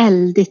vi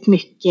väldigt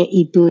mycket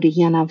i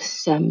början av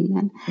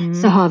sömnen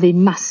så har vi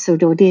massor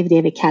då, det är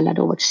det vi kallar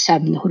då vårt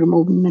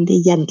sömnhormon, men det är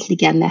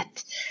egentligen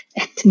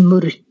ett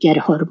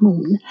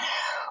mörkerhormon.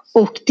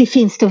 Och det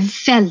finns då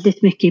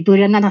väldigt mycket i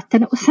början av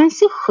natten och sen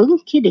så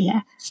sjunker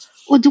det.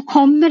 Och då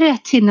kommer det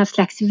till någon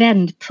slags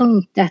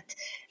vändpunkt att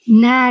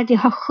när det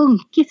har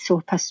sjunkit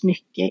så pass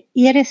mycket,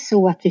 är det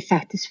så att vi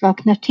faktiskt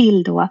vaknar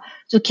till då,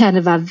 så kan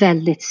det vara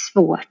väldigt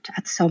svårt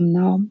att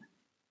somna om.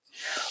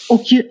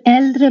 Och ju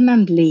äldre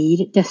man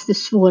blir, desto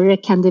svårare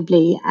kan det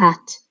bli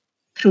att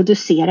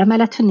producera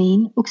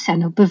melatonin och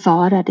sen att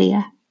bevara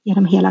det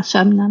genom hela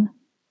sömnen.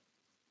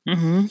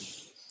 Mm.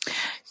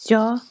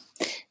 Ja,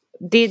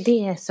 det är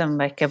det som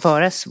verkar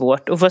vara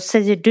svårt. Och vad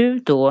säger du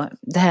då,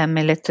 det här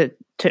med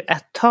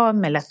att ta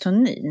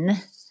melatonin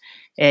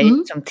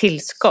som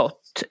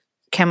tillskott?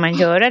 Kan man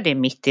göra det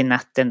mitt i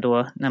natten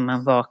då när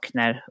man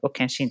vaknar och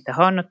kanske inte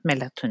har något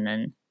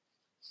melatonin?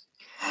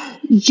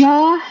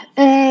 Ja,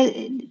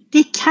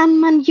 det kan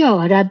man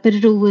göra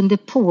beroende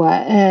på.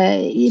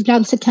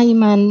 Ibland så kan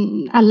ju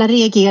alla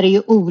reagerar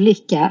ju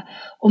olika.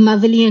 Och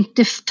man vill ju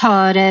inte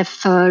ta det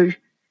för,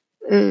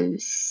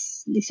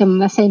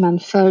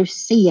 för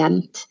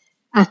sent.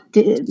 Att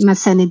man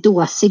sen är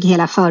dåsig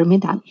hela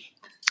förmiddagen.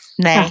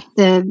 Nej. Så att,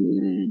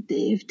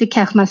 det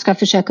kanske man ska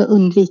försöka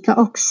undvika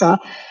också.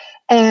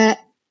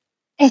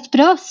 Ett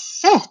bra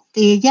sätt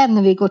är igen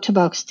när vi går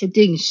tillbaka till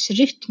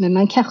dygnsrytmen.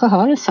 Man kanske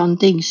har en sån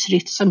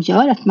dygnsrytm som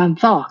gör att man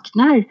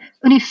vaknar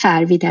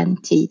ungefär vid den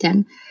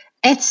tiden.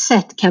 Ett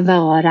sätt kan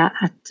vara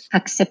att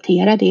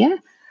acceptera det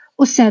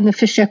och sen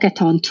försöka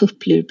ta en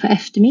tupplur på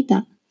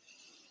eftermiddagen.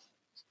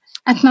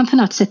 Att man på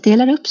något sätt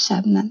delar upp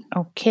sömnen.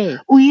 Okay.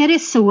 Och är det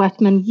så att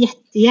man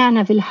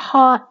jättegärna vill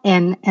ha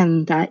en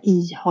enda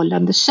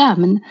ihållande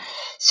sömn,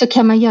 så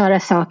kan man göra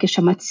saker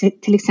som att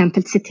till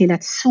exempel se till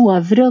att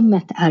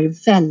sovrummet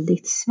är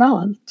väldigt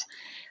svalt.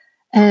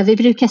 Vi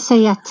brukar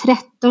säga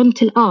 13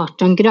 till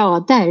 18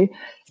 grader.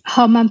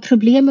 Har man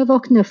problem med att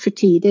vakna upp för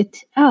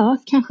tidigt,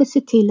 kanske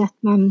se till att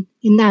man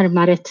är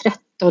närmare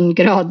 13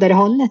 grader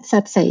hållet så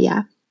att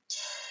säga.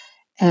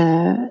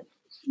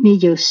 med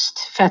just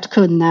för att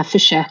kunna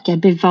försöka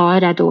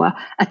bevara då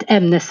att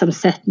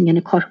ämnesomsättningen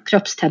och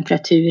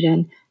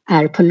kroppstemperaturen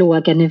är på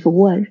låga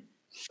nivåer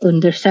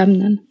under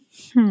sömnen.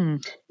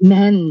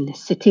 Men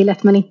se till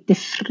att man inte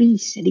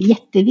fryser. Det är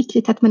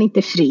jätteviktigt att man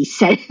inte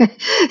fryser.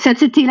 Så att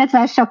se till att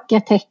vara tjocka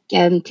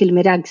täcken, till och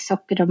med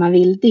raggsockor om man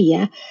vill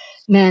det.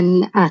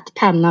 Men att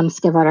pannan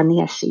ska vara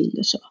nedkyld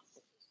och så.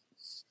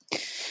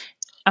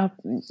 Ja,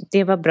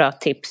 det var bra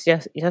tips.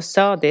 Jag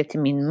sa det till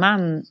min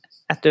man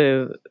att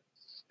du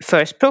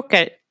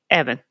förespråkar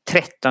även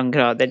 13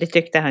 grader. Det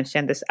tyckte han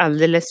kändes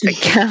alldeles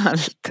för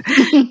kallt.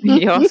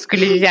 Jag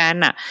skulle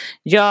gärna.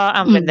 Jag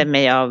använder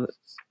mig av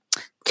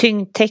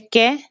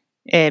tyngdtäcke,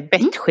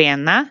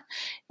 bettskena,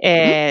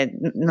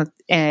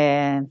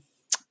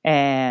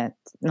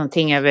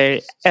 någonting över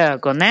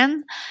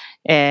ögonen.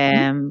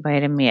 Vad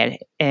är det mer?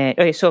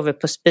 Jag sover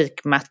på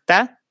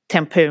spikmatta,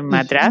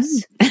 tempurmadrass.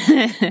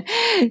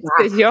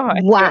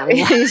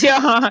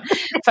 Ja,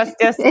 fast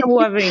jag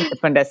sover inte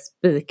på den där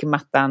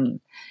spikmattan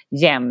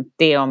jämt.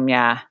 Det är om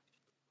jag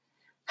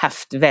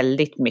haft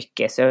väldigt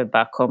mycket, så jag vill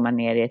bara komma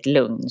ner i ett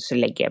lugn, så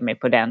lägger jag mig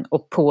på den.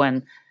 Och på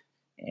en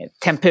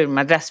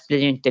tempurmadrass blir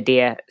ju inte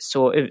det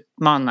så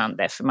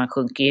utmanande, för man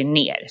sjunker ju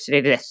ner, så det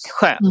är rätt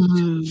skönt.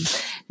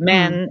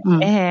 Men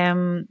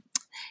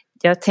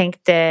jag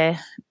tänkte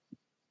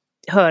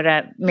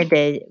höra med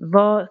dig,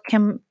 vad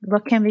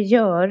kan vi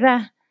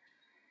göra?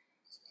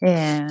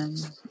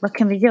 Vad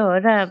kan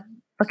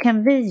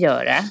vi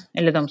göra,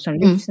 eller de som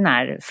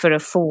lyssnar, för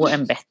att få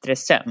en bättre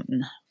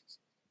sömn?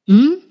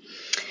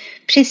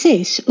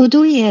 Precis, och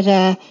då är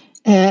det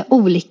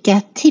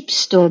olika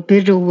tips då,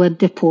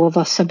 beroende på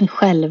vad som är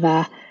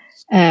själva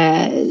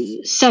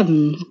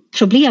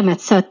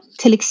sömnproblemet. Så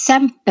till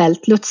exempel,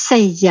 låt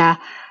säga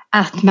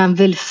att man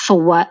vill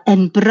få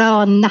en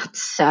bra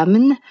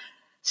nattsömn,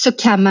 så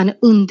kan man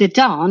under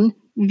dagen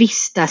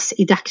vistas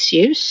i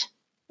dagsljus,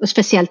 och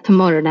speciellt på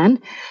morgonen,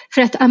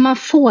 för att man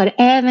får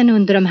även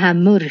under de här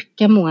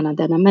mörka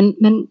månaderna,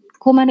 men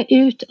går man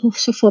ut och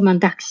så får man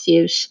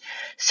dagsljus,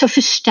 så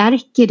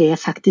förstärker det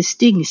faktiskt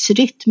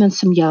dygnsrytmen,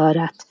 som gör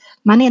att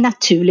man är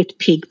naturligt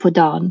pigg på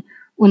dagen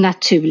och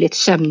naturligt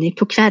sömnig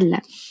på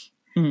kvällen.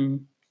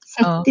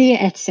 Så det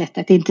är ett sätt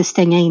att inte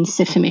stänga in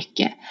sig för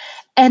mycket.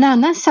 En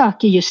annan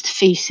sak är just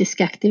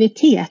fysisk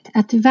aktivitet.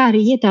 Att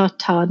varje dag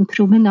ta en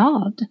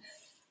promenad.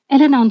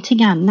 Eller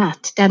någonting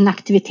annat. Den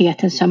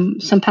aktiviteten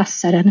som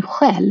passar en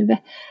själv.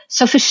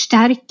 Så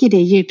förstärker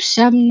det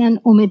djupsömnen,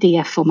 och med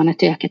det får man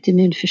ett ökat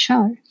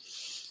immunförsvar.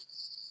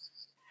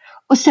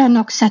 Och sen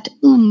också att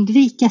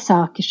undvika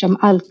saker som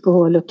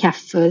alkohol och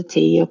kaffe,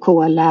 te och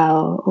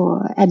cola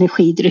och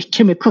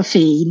energidrycker med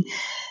koffein.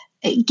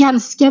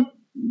 Ganska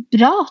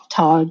bra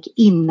tag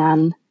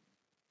innan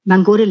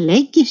man går och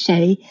lägger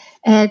sig.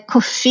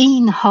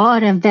 Koffein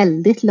har en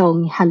väldigt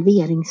lång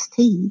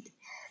halveringstid.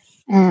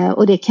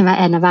 Och det kan vara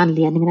en av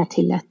anledningarna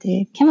till att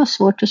det kan vara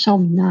svårt att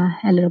somna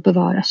eller att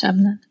bevara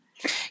sömnen.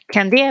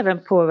 Kan det även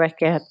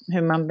påverka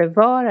hur man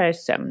bevarar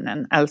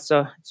sömnen?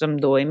 Alltså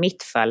som då i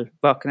mitt fall,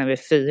 vaknar vid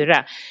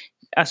 4.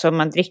 Alltså om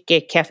man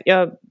dricker kaffe.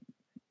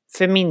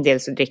 För min del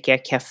så dricker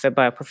jag kaffe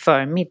bara på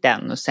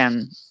förmiddagen och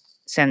sen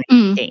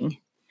ingenting.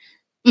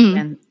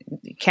 Men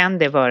kan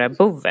det vara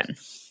boven?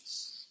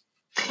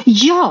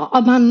 Ja,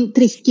 om man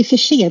dricker för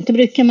sent, då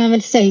brukar man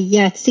väl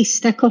säga att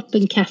sista kopp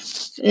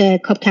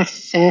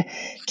kaffe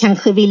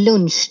kanske vid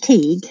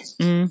lunchtid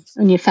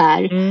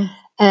ungefär.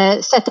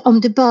 Så att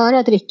om du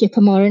bara dricker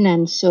på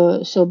morgonen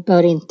så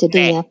bör inte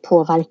det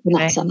påverka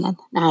nattsömnen.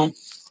 Nej.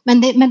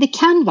 Men det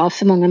kan vara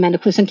för många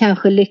människor som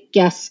kanske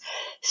lyckas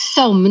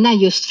somna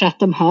just för att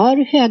de har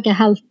höga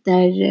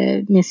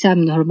halter med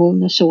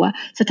sömnhormoner och så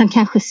att de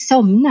kanske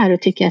somnar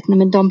och tycker att nej,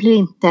 men de blir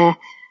inte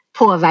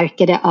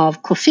påverkade av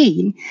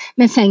koffein.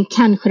 Men sen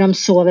kanske de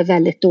sover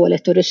väldigt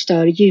dåligt och det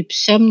stör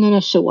djupsömnen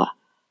och så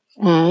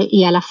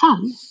i alla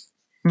fall.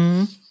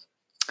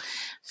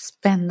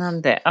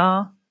 Spännande,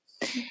 ja.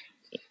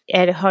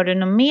 Har du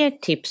några mer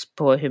tips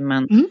på hur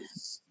man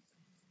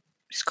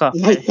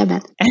skapar?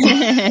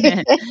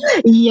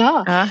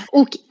 Ja,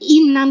 och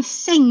innan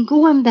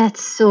sänggåendet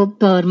så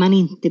bör man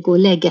inte gå och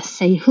lägga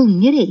sig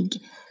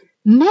hungrig.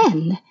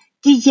 Men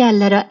det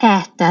gäller att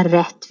äta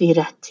rätt vid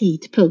rätt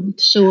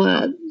tidpunkt. Så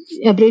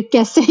jag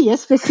brukar säga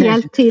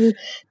speciellt till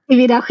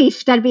mina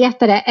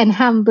skiftarbetare, en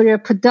hamburgare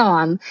på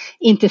dagen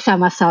är inte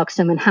samma sak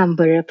som en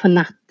hamburgare på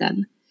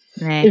natten.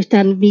 Nej.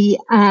 Utan vi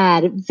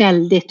är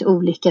väldigt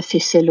olika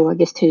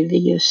fysiologiskt hur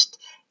vi just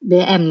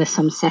med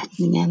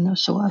ämnesomsättningen och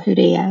så, hur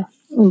det är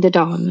under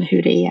dagen och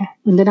hur det är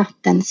under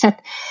natten. Så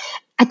att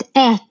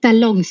äta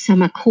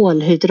långsamma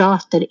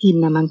kolhydrater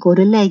innan man går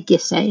och lägger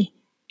sig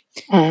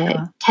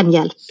kan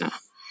hjälpa.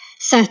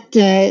 Så att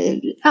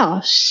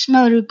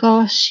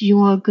smörgås,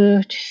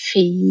 yoghurt,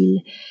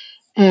 fil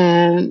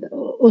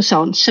och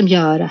sånt som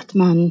gör att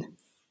man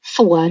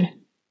får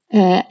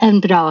en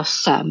bra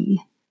sömn.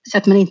 Så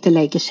att man inte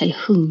lägger sig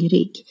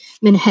hungrig.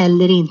 Men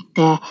heller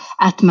inte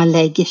att man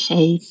lägger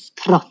sig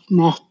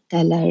proppmätt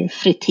eller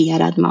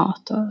friterad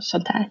mat och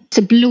sånt där.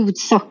 Så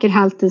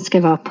blodsockerhalten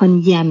ska vara på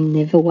en jämn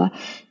nivå.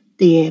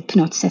 det är på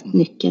något sätt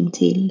nyckeln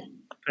till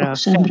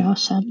också en bra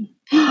sömn.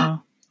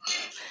 Ja.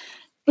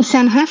 Och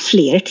sen har jag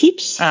fler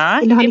tips. Ja,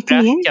 vill du ha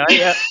lite mer?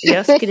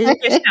 Jag skriver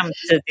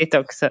samtidigt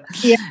också.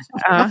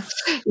 Ja.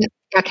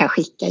 Jag kan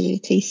skicka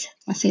givetvis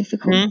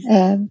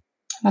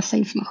massa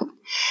information.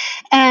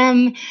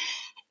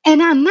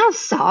 En annan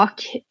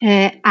sak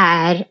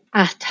är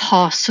att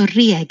ha så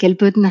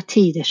regelbundna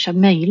tider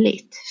som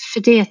möjligt. För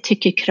det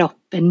tycker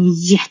kroppen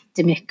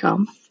jättemycket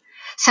om.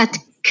 Så att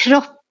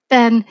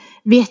kroppen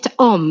vet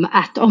om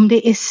att om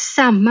det är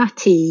samma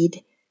tid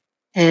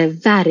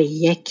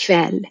varje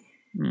kväll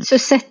så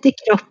sätter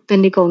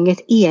kroppen igång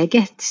ett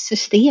eget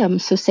system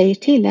som säger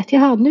till att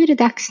nu är det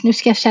dags, nu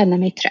ska jag känna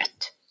mig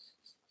trött.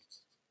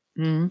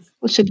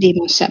 Och så blir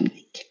man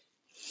sömnig.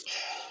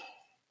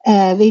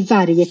 Vid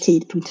varje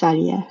tidpunkt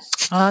varje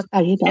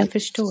dag. Jag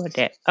förstår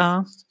det.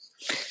 Ja.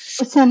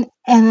 Och sen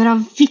en av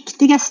de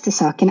viktigaste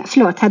sakerna,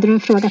 förlåt, hade du en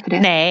fråga på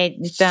det? Nej,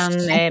 utan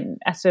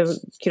alltså,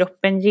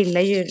 kroppen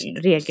gillar ju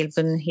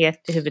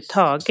regelbundenhet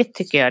överhuvudtaget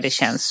tycker jag det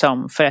känns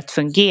som för att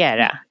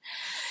fungera.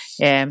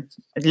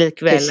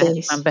 Likväl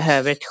att man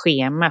behöver ett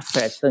schema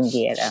för att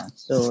fungera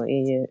så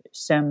är ju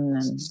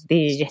sömnen, det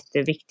är ju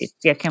jätteviktigt.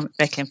 Jag kan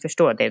verkligen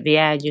förstå det. Vi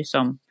är ju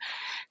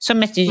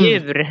som ett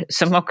djur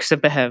som också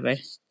behöver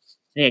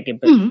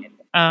regelbundenhet.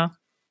 Ja.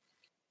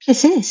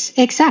 Precis,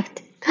 exakt.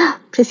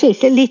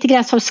 Precis, lite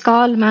grann som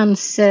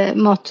Skalmans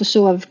mat- och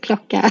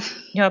sovklocka.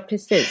 Ja,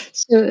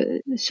 precis.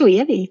 Så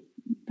är vi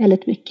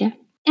väldigt mycket.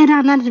 En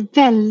annan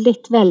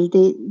väldigt,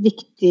 väldigt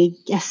viktig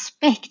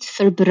aspekt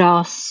för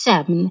bra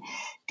sömn,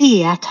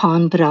 det är att ha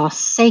en bra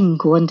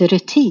sänggående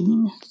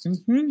rutin.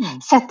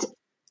 Så att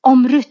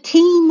om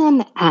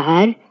rutinen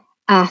är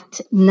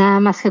att när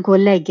man ska gå och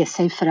lägga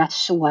sig för att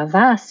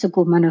sova så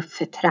går man upp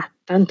för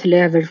trappan till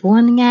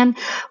övervåningen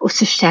och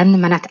så känner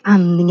man att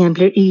andningen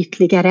blir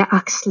ytligare,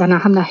 axlarna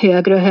hamnar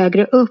högre och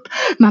högre upp.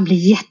 Man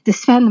blir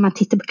jättespänd när man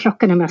tittar på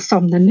klockan om jag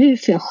somnar nu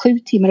för jag har 7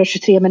 timmar och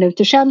 23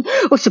 minuter sedan.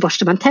 Och så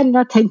borstar man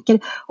tänderna och tänker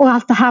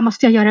allt det här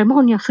måste jag göra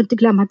imorgon, jag får inte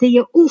glömma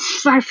det. Och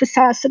varför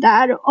sa jag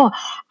sådär? Och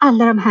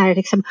alla de här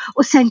liksom.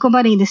 Och sen går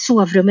man in i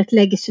sovrummet,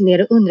 lägger sig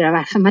ner och undrar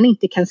varför man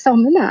inte kan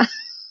somna.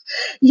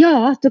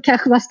 Ja, då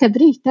kanske man ska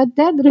bryta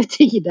den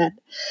rutinen.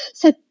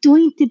 Så då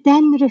är inte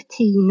den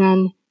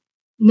rutinen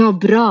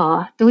något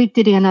bra. Då är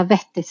inte det något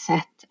vettigt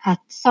sätt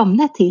att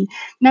somna till.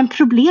 Men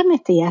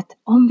problemet är att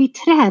om vi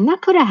tränar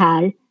på det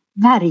här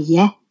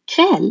varje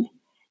kväll,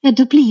 ja,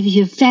 då blir vi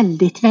ju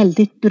väldigt,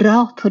 väldigt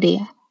bra på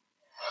det.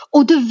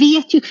 Och då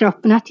vet ju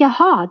kroppen att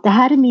det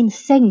här är min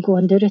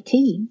sänggående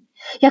rutin.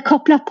 Jag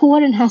kopplar på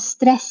den här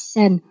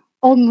stressen,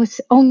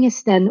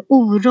 ångesten,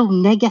 oro,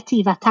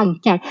 negativa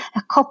tankar.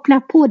 Jag kopplar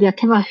på det. Jag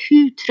kan vara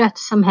hur trött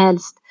som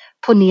helst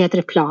på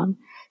nedre plan.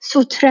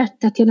 Så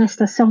trött att jag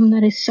nästan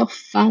somnar i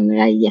soffan och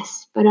jag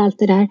gäspar och allt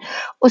det där.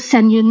 Och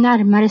sen ju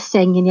närmare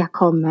sängen jag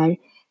kommer,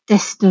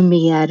 desto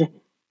mer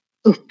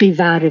upp i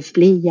varv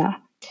blir jag.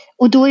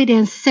 Och då är det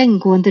en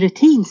sänggående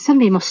rutin som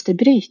vi måste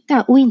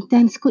bryta och inte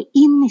ens gå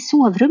in i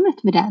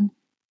sovrummet med den.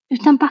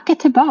 Utan backa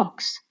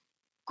tillbaks.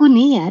 Gå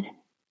ner.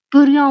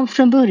 Börja om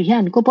från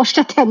början. Gå och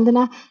borsta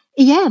tänderna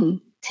igen.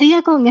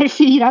 3 gånger,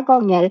 4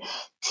 gånger.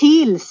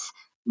 Tills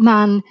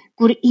man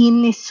går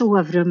in i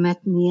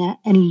sovrummet med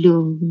en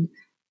lugn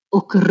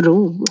och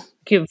ro.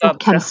 Gud vad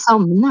och kan bra.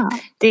 Somna.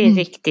 Det är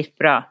riktigt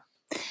bra.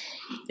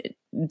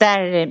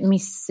 Där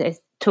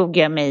misstog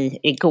jag mig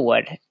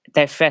igår.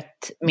 Därför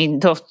att min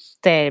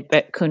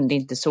dotter kunde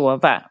inte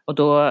sova. Och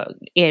då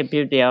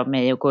erbjuder jag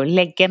mig att gå och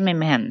lägga mig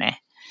med henne.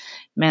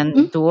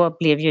 Men då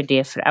blev ju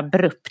det för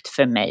abrupt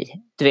för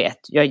mig. Du vet,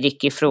 jag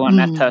gick ifrån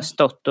att ha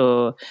stått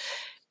och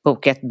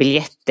bokat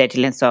biljetter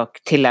till en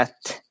sak till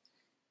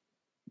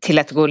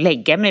att gå och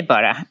lägga mig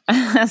bara.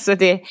 Alltså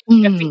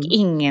jag fick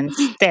ingen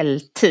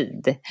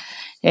ställtid.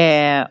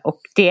 Och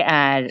det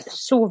är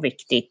så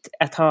viktigt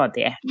att ha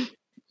det.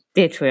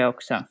 Det tror jag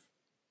också.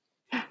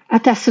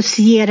 Att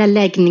associera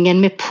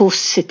läggningen med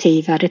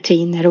positiva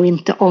rutiner och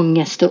inte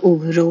ångest och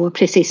oro.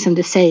 Precis som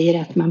du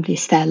säger att man blir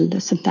ställd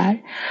och sånt där.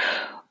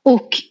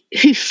 Och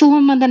hur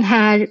får man den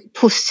här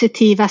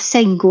positiva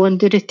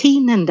sänggående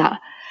rutinen då?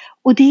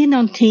 Och det är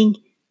någonting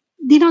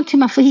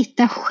man får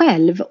hitta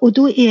själv. Och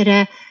då är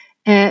det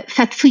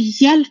för att få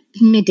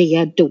hjälp med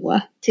det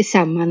då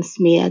tillsammans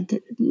med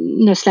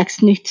något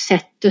slags nytt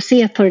sätt att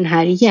se på den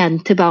här igen,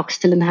 tillbaks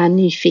till den här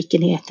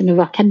nyfikenheten och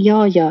vad kan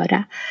jag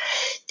göra?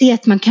 Det är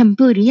att man kan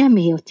börja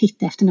med att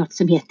titta efter något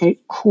som heter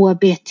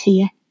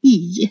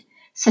KBTI.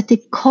 Så att det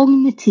är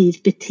kognitiv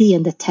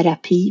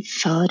beteendeterapi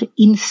för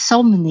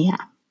insomnia.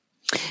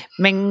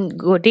 Men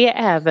går det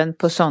även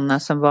på sådana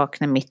som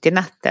vaknar mitt i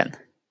natten?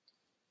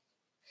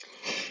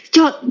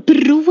 Ja,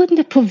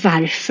 beroende på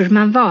varför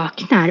man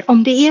vaknar.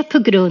 Om det är på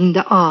grund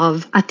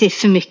av att det är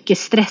för mycket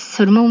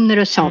stresshormoner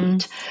och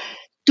sånt.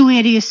 Då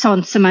är det ju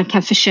sånt som man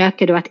kan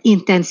försöka då att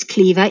inte ens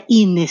kliva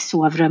in i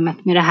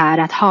sovrummet med det här.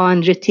 Att ha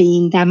en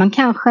rutin där man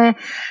kanske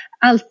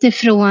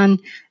alltifrån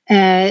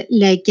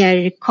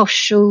lägger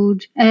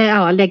korsord,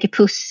 lägger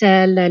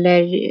pussel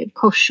eller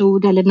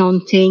korsord eller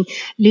någonting,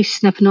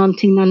 lyssnar på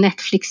någon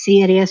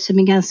Netflix-serie som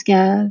är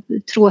ganska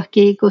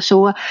tråkig och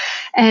så,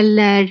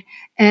 eller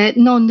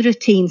någon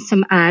rutin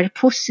som är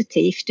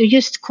positivt. Och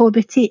just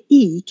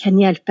KBTI kan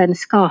hjälpa en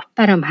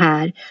skapa de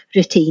här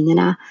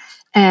rutinerna.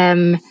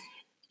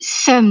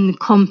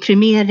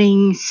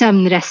 Sömnkomprimering,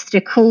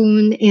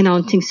 sömnrestriktion är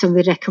någonting som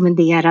vi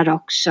rekommenderar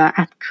också,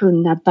 att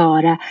kunna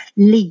bara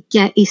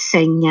ligga i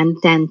sängen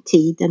den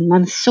tiden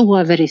man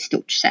sover i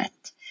stort sett.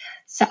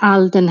 Så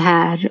all den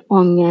här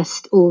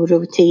ångest,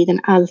 oro-tiden,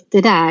 allt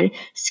det där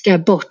ska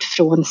bort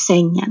från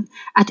sängen.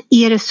 Att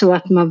är det så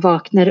att man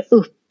vaknar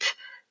upp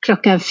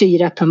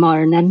 4:00 på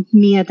morgonen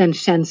med en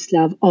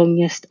känsla av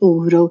ångest,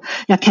 oro.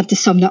 Jag kan inte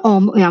somna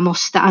om och jag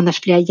måste,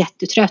 annars blir jag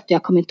jättetrött och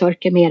jag kommer inte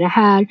orka med det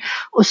här.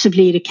 Och så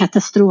blir det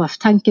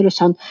katastroftankar och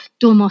sånt.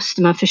 Då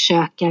måste man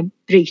försöka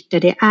bryta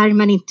det. Är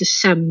man inte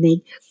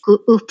sömnig,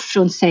 gå upp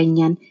från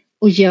sängen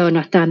och gör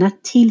något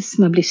annat tills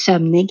man blir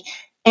sömnig.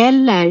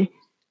 Eller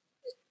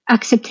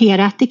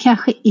acceptera att det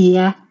kanske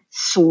är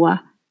så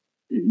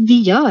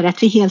vi gör,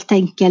 att vi helt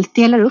enkelt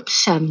delar upp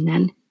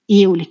sömnen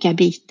i olika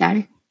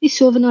bitar. Vi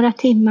sover några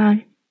timmar,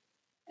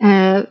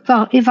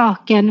 är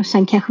vaken och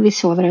sen kanske vi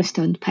sover en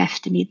stund på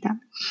eftermiddagen.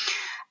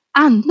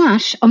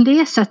 Annars, om det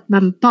är så att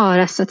man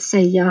bara så att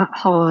säga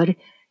har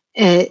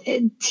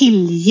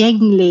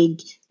tillgänglig,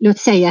 låt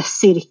säga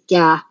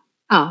cirka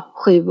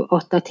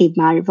 7-8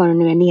 timmar, vad det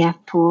nu är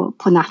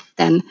på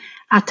natten,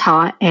 att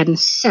ha en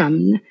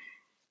sömn.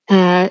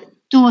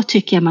 Då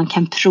tycker jag man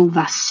kan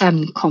prova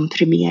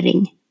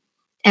sömnkomprimering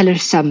eller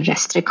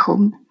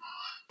sömnrestriktion.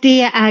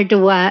 Det är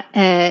då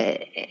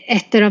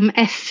ett av de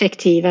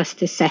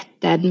effektivaste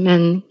sätten,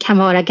 men kan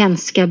vara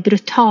ganska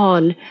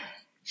brutal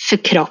för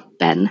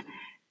kroppen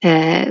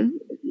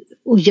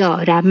att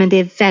göra. Men det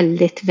är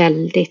väldigt,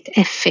 väldigt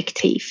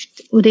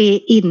effektivt. Och det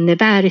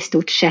innebär i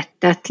stort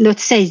sett att, låt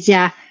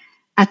säga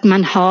att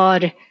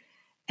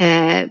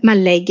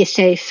man lägger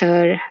sig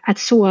för att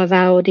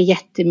sova och det är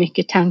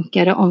jättemycket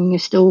tankar och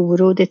ångest och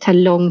oro. Det tar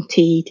lång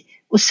tid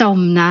att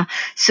somna,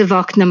 så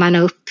vaknar man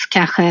upp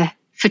kanske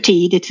för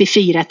tidigt vid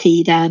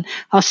 4-tiden,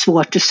 har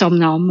svårt att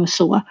somna om och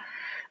så.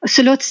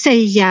 Så låt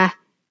säga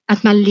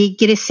att man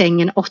ligger i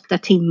sängen 8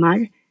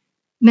 timmar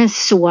men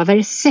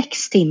sover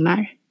 6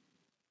 timmar.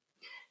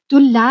 Då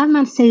lär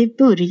man sig i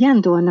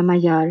början då, när man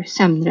gör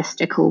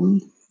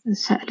sömnrestriktion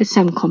eller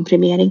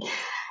sömnkomprimering,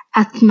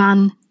 att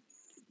man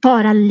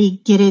bara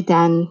ligger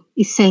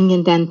i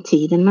sängen den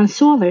tiden man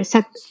sover. Så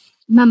att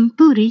man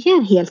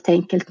börjar helt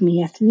enkelt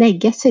med att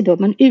lägga sig då.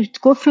 Man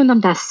utgår från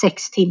de där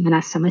 6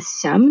 timmarna som är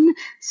sömn,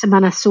 som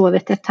man har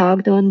sovit ett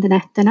tag då under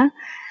nätterna.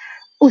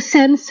 Och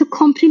sen så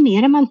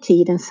komprimerar man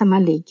tiden som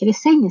man ligger i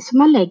sängen. Så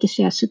man lägger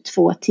sig alltså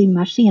 2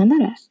 timmar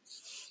senare.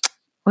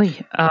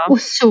 Oj, ja.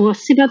 Och så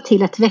ser man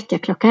till att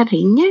väckarklockan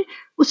ringer.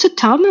 Och så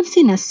tar man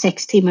sina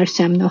 6 timmar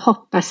sömn och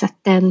hoppas att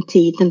den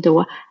tiden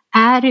då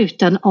är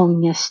utan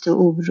ångest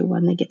och oro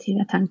och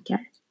negativa tankar.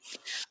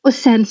 Och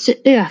sen så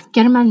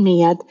ökar man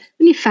med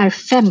ungefär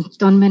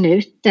 15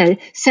 minuter.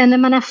 Sen när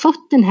man har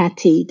fått den här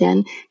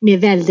tiden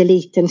med väldigt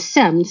liten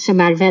sömn som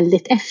är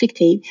väldigt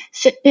effektiv,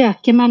 så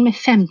ökar man med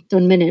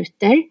 15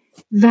 minuter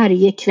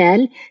varje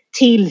kväll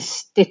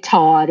tills det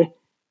tar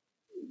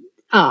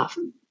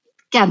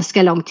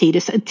ganska lång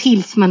tid.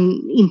 Tills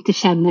man inte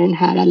känner den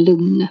här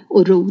lugn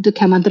och ro, då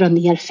kan man dra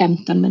ner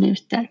 15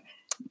 minuter.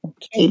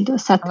 Okay.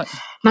 Så att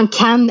man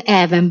kan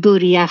även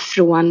börja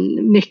från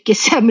mycket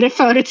sämre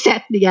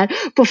förutsättningar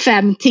på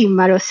 5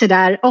 timmar och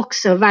sådär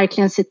också.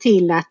 Verkligen se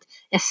till att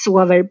jag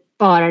sover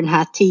bara den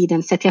här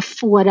tiden så att jag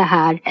får det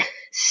här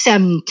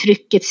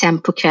sömntrycket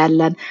sen på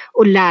kvällen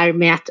och lär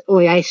mig att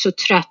jag är så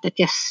trött att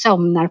jag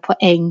somnar på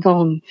en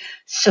gång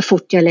så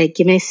fort jag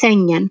lägger mig i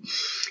sängen.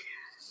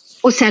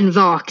 Och sen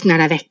vaknar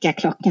när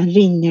väckarklockan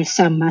ringer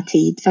samma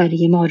tid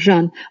varje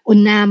morgon. Och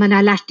när man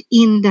har lärt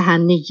in det här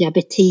nya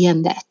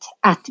beteendet,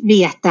 att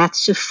veta att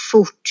så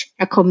fort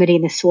jag kommer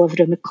in i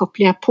sovrummet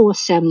kopplar jag på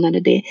sömnen,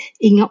 och det är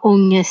inga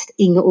ångest,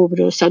 inga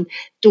oro, så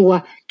då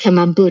kan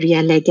man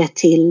börja lägga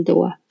till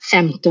då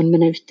 15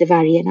 minuter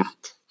varje natt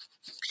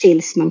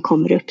tills man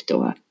kommer upp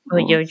då.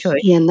 Oj.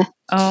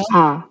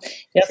 Ja.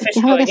 Jag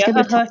förstår, jag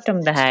har hört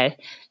om det här.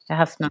 Jag har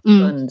haft någon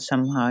kund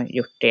som har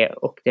gjort det,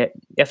 och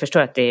jag förstår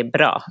att det är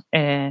bra.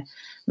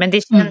 Men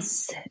det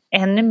känns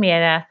ännu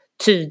mer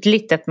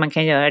tydligt att man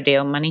kan göra det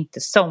om man inte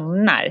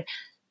somnar.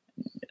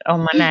 Om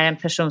man är en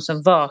person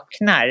som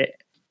vaknar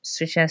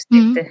så känns det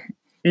inte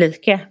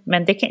lika.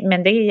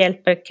 Men det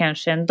hjälper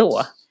kanske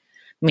ändå,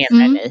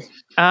 menar ni?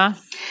 Ja.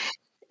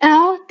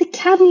 Ja, det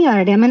kan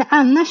göra det. Men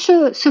annars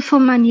så får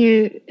man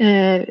ju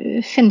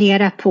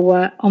fundera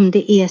på om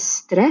det är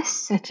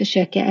stress, att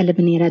försöka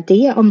eliminera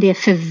det. Om det är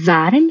för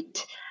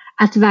varmt,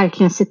 att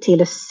verkligen se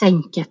till att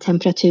sänka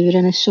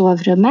temperaturen i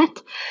sovrummet.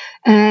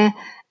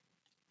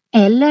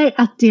 Eller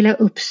att dela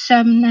upp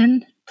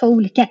sömnen på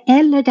olika.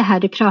 Eller det här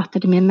du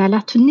pratade med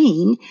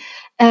melatonin.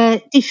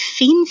 Det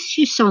finns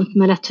ju sånt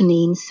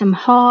melatonin som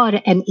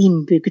har en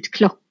inbyggd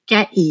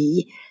klocka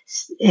i,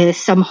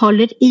 som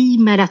håller i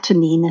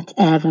melatoninet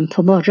även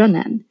på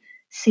morgonen.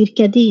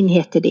 Cirkadin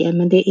heter det,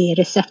 men det är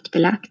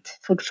receptbelagt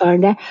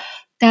fortfarande.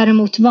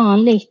 Däremot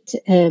vanligt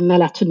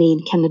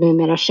melatonin kan du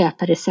numera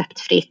köpa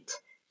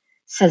receptfritt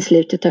sedan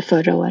slutet av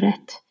förra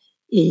året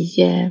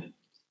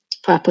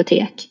på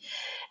apotek.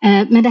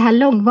 Men det här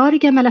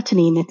långvariga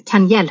melatoninet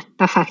kan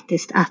hjälpa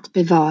faktiskt att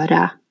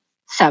bevara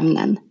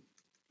sömnen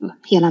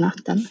hela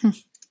natten.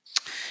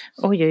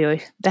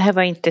 Oj. Det här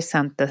var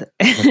intressant.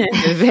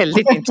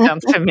 Väldigt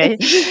intressant för mig.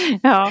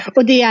 Ja.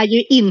 Och det är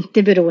ju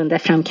inte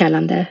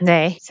beroendeframkallande.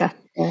 Nej. Så,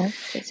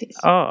 precis.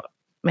 Ja,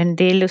 men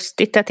det är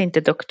lustigt att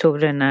inte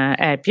doktorerna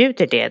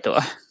erbjuder det då.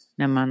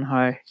 När man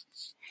har...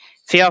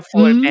 För jag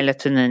får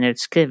melatonin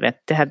utskrivet.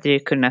 Det hade ju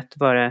kunnat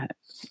vara...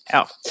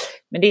 Ja,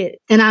 men det...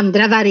 Den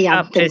andra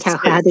varianten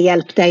kanske hade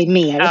hjälpt dig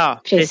mer.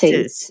 Ja,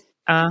 precis.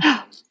 Ja.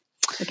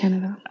 Så kan det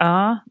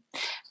vara.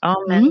 Ja,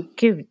 men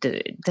gud,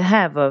 det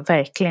här var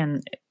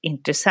verkligen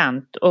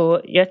intressant.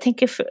 Och jag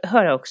tänker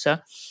höra också,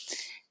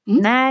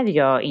 när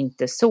jag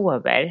inte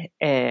sover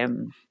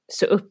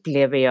så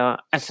upplever jag,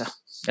 alltså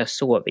jag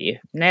sover ju,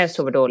 när jag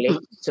sover dåligt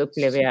så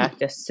upplever jag att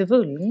jag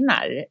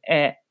svullnar.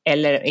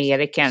 Eller är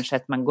det kanske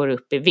att man går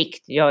upp i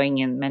vikt? Jag är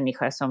ingen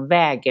människa som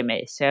väger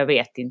mig, så jag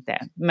vet inte.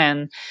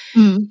 Men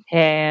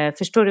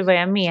förstår du vad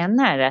jag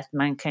menar? Att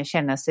man kan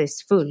känna sig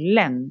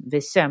svullen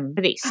vid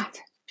sömnbrist.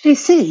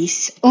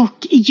 Precis,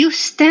 och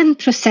just den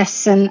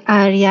processen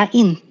är jag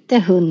inte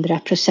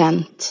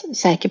 100%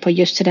 säker på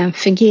just hur den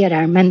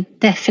fungerar, men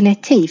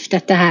definitivt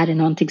att det här är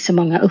någonting som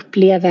många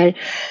upplever.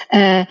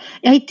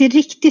 Jag är inte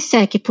riktigt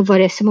säker på vad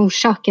det är som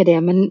orsakar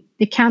det, men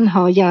det kan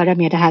ha att göra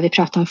med det här vi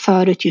pratade om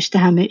förut, just det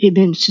här med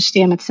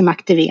immunsystemet som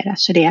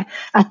aktiveras och det,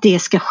 att det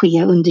ska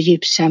ske under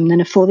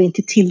djupsömnen, och får vi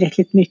inte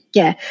tillräckligt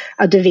mycket,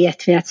 ja, då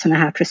vet vi att sådana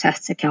här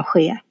processer kan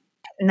ske.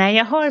 När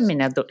jag har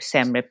mina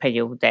sämre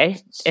perioder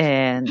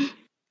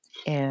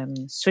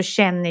så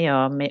känner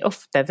jag mig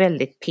ofta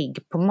väldigt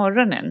pigg på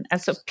morgonen.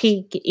 Alltså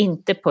pigg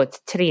inte på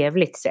ett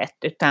trevligt sätt,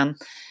 utan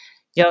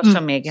jag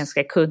som är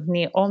ganska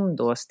kunnig om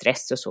då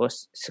stress och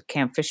så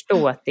kan jag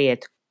förstå att det är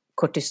ett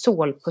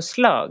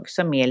kortisolpåslag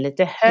som är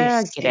lite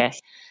högre,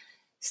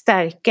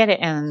 starkare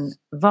än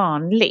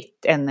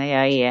vanligt än när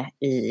jag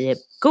är i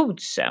god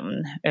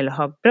sömn eller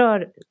har bra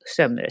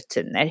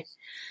sömnrutiner.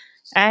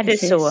 Är det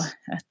så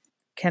att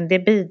kan det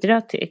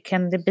bidra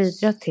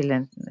till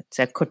ett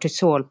så här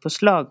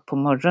kortisolpåslag på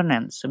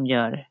morgonen som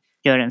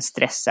gör en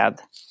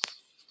stressad?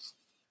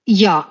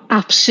 Ja,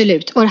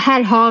 absolut. Och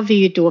här har vi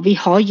ju då, vi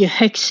har ju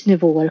högst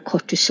nivåer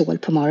kortisol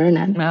på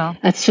morgonen. Ja.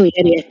 Att så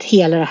är det att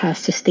hela det här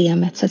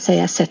systemet så att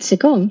säga sätts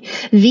igång.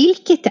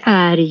 Vilket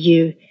är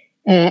ju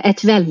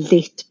ett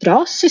väldigt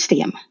bra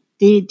system.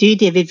 Det är ju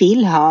det vi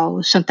vill ha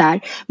och sånt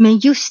där. Men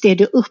just det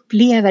du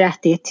upplever att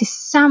det är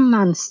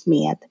tillsammans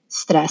med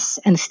stress,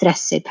 en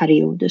stressig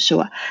period och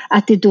så.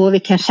 Att det är då vi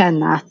kan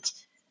känna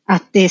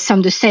att det är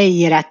som du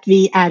säger att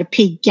vi är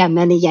pigga,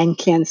 men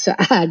egentligen så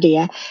är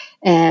det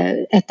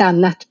ett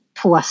annat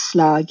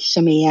påslag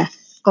som är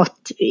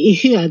gått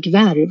i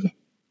högvärv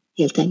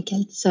helt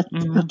enkelt. Så att,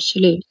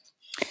 absolut.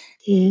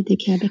 Det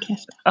kan jag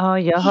bekräfta. Ja,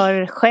 jag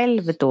har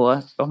själv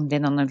då, om det är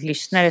någon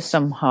lyssnare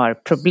som har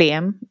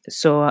problem,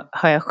 så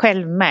har jag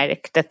själv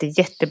märkt att det är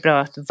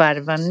jättebra att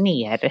varva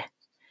ner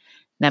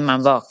när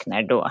man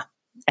vaknar då.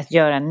 Att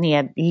göra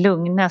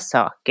lugna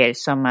saker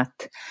som att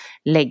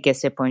lägga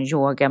sig på en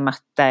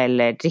yogamatta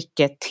eller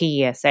dricka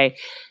te. Så här,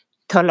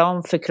 tala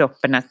om för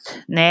kroppen att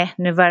nej,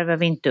 nu varvar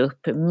vi inte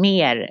upp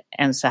mer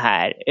än så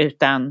här,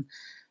 utan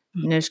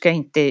nu ska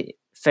inte,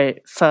 för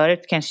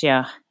förut kanske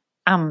jag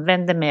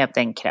använder mig av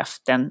den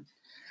kraften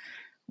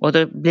och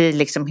då blir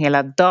liksom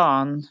hela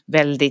dagen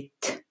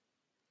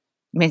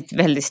med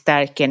väldigt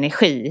stark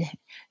energi,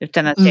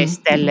 utan att jag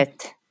istället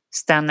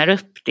stannar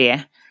upp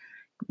det,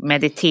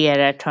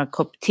 mediterar, tar en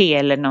kopp te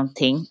eller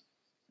någonting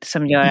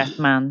som gör att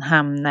man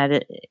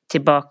hamnar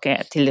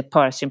tillbaka till det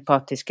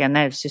parasympatiska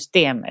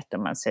nervsystemet,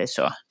 om man säger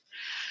så.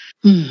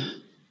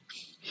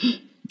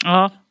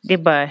 Ja, det är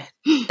bara,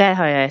 där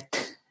har jag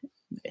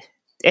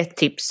ett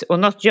tips. Och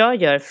något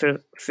jag gör för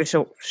att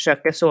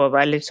försöka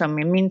sova, eller som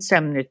i min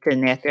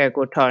sömnrutin, är att jag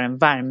går och tar en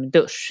varm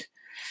dusch.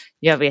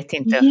 Jag vet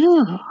inte.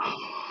 Ja.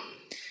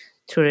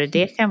 Tror du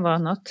det kan vara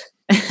något?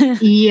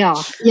 Ja,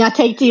 jag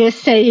tänkte ju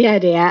säga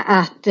det,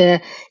 att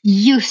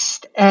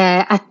just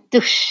att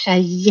duscha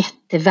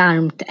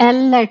jättevarmt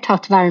eller ta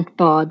ett varmt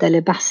bad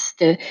eller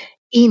bastu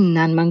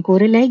innan man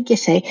går och lägger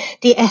sig.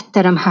 Det är ett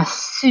av de här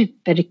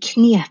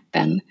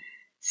superknepen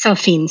som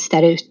finns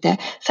där ute.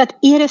 För att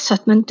är det så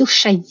att man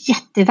duschar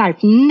jättevarmt,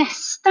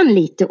 nästan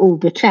lite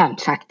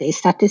obekvämt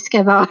faktiskt, att det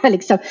ska vara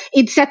liksom,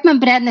 inte så att man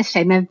bränner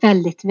sig, men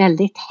väldigt,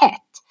 väldigt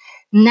hett.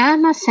 När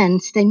man sen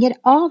stänger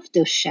av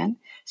duschen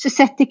så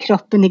sätter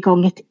kroppen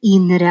igång ett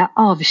inre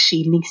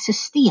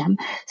avkylningssystem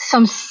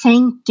som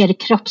sänker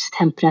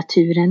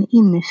kroppstemperaturen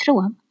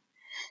inifrån.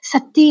 Så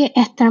att det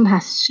är ett av de här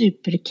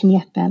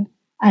superknepen,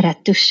 är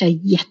att duscha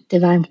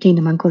jättevarmt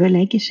innan man går och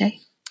lägger sig.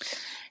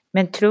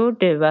 Men tror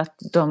du att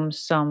de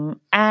som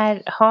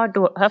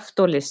har haft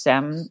dålig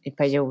sömn i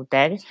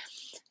perioder,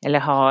 eller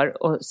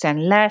har och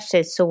sen lär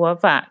sig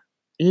sova,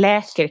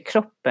 läker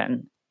kroppen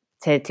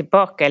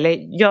tillbaka? Eller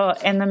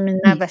en av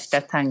mina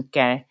värsta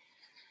tankar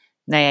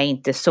när jag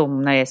inte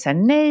somnar är så här,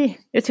 nej,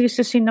 jag tycker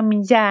så synd om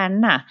min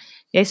hjärna.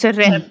 Jag är så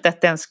rädd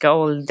att den ska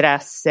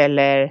åldras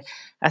eller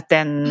att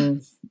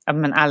den,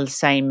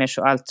 Alzheimers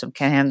och allt som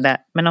kan hända.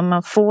 Men om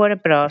man får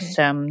bra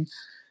sömn,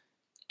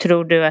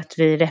 tror du att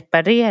vi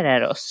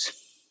reparerar oss?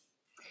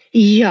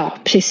 Ja,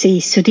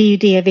 precis. Och det är ju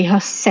det vi har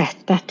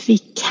sett, att vi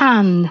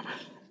kan,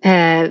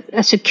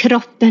 alltså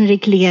kroppen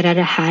reglerar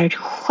det här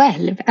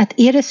själv. Att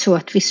är det så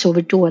att vi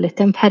sover dåligt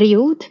en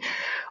period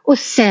och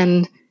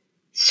sen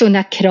så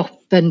när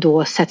kroppen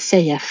då så att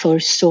säga får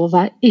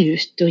sova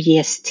ut och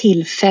ges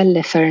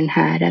tillfälle för den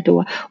här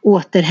då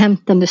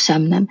återhämtande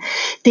sömnen,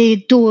 det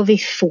är då vi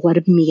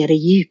får mer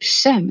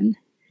djupsömn.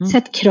 Så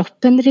att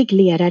kroppen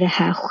reglerar det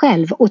här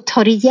själv och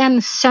tar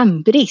igen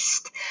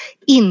sömnbrist.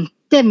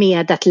 Inte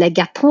med att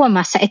lägga på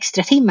massa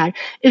extra timmar,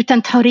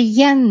 utan tar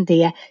igen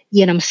det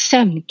genom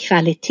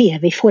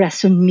sömnkvalitet. Vi får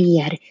alltså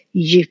mer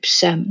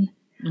djupsömn.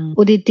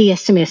 Och det är det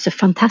som är så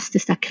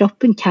fantastiskt, att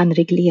kroppen kan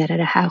reglera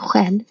det här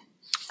själv.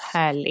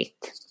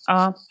 Härligt.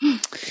 Ja,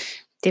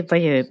 det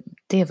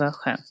var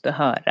skönt att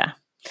höra.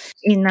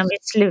 Innan vi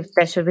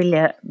slutar så vill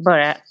jag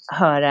bara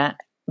höra,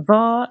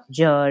 vad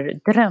gör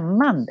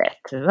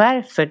drömmandet?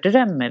 Varför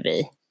drömmer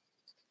vi?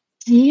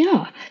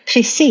 Ja,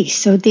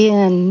 precis. Och det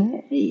är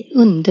en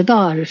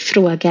underbar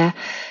fråga.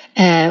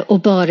 Och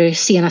bara det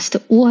senaste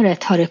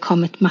året har det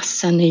kommit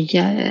massa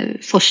nya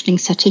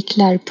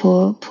forskningsartiklar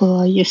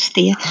på just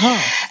det.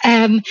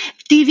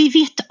 Det vi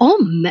vet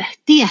om,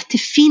 det är att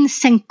det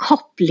finns en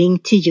koppling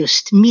till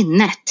just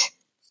minnet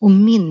och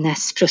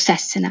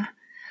minnesprocesserna.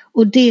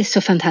 Och det är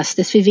så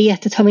fantastiskt. Vi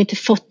vet att har vi inte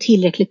fått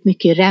tillräckligt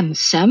mycket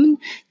REM-sömn,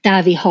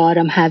 där vi har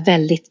de här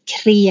väldigt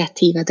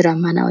kreativa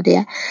drömmarna och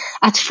det,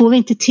 att får vi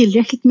inte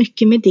tillräckligt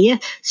mycket med det,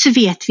 så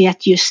vet vi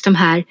att just de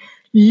här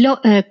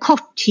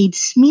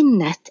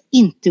korttidsminnet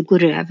inte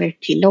går över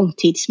till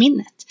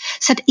långtidsminnet.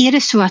 Så att är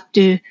det så att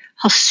du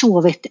har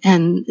sovit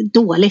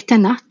dåligt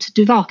en natt,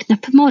 du vaknar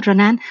på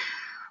morgonen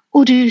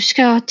och du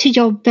ska till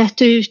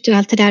jobbet och ut och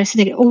allt det där, så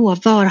tänker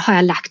du, var har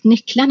jag lagt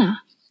nycklarna?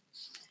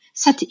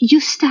 Så att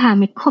just det här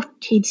med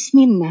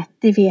korttidsminnet,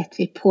 det vet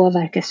vi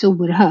påverkas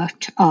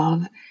oerhört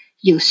av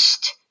just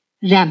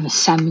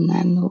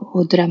REM-sömnen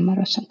och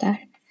drömmar och sånt där.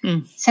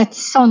 Så att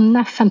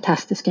sådana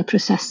fantastiska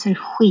processer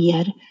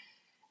sker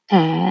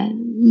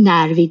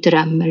när vi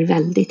drömmer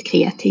väldigt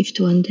kreativt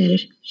under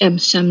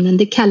REM-sömnen.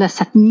 Det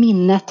kallas att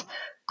minnet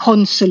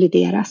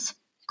konsolideras.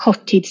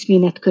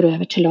 Korttidsminnet går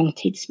över till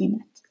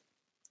långtidsminnet.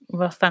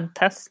 Vad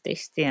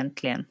fantastiskt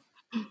egentligen.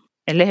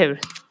 Eller hur?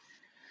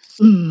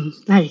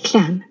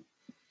 Verkligen.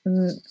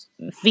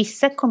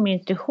 Vissa kommer ju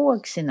inte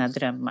ihåg sina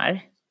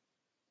drömmar.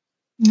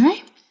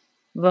 Nej.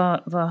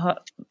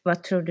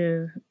 Vad tror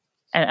du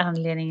är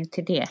anledningen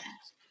till det?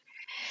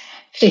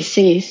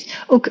 Precis.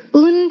 Och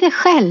under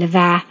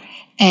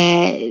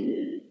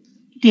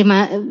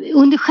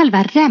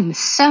själva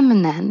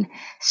REM-sömnen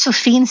så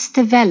finns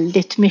det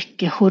väldigt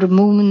mycket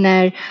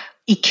hormoner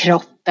i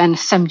kroppen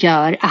som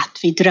gör att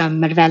vi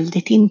drömmer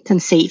väldigt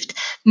intensivt.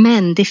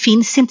 Men det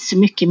finns inte så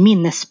mycket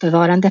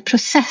minnesbevarande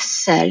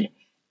processer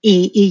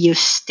i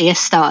just det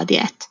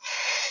stadiet.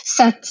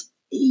 Så att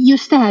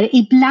just det här,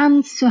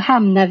 ibland så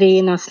hamnar vi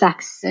i någon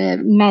slags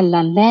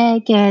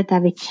mellanläge där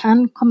vi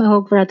kan komma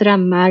ihåg våra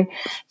drömmar,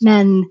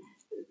 men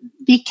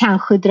vi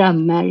kanske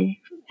drömmer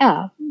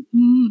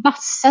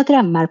massa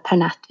drömmar per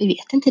natt. Vi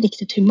vet inte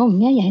riktigt hur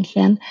många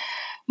egentligen.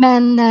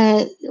 Men,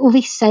 och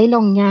vissa är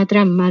långa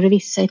drömmar och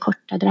vissa är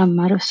korta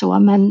drömmar och så,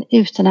 men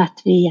utan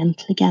att vi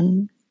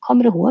egentligen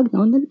kommer ihåg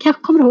någon. Vi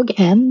kanske kommer ihåg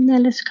en,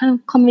 eller så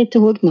kommer vi inte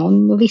ihåg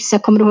någon, och vissa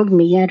kommer ihåg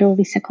mer och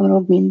vissa kommer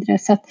ihåg mindre.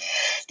 Så att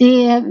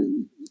det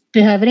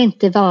behöver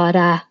inte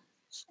vara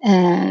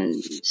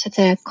så att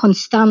säga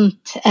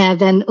konstant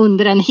även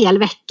under en hel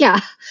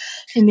vecka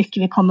hur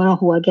mycket vi kommer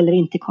ihåg eller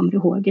inte kommer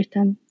ihåg,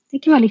 utan det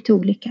kan vara lite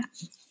olika.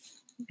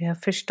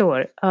 Jag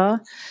förstår, ja.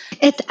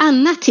 Ett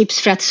annat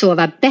tips för att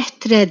sova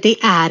bättre, det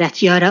är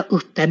att göra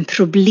upp en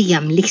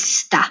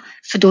problemlista,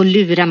 för då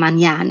lurar man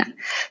hjärnan.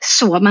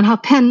 Så man har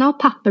penna och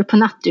papper på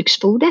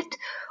nattduksbordet,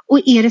 och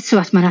är det så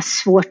att man har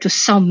svårt att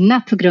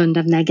somna på grund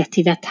av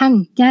negativa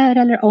tankar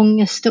eller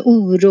ångest och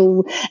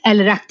oro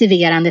eller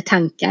aktiverande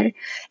tankar,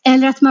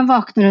 eller att man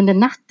vaknar under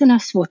natten och har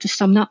svårt att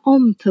somna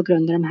om på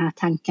grund av de här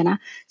tankarna,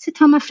 så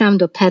tar man fram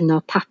då penna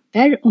och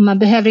papper, och man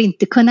behöver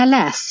inte kunna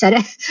läsa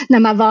det när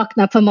man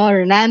vaknar på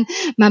morgonen.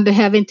 Man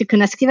behöver inte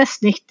kunna skriva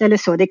snyggt eller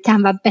så, det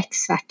kan vara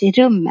becksvart i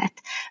rummet.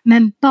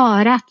 Men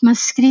bara att man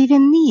skriver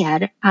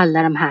ner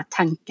alla de här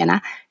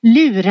tankarna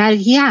lurar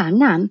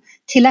hjärnan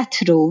till att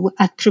tro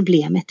att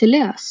problemet är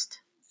löst.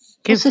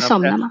 Gud, och så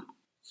somnar man.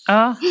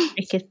 Ja,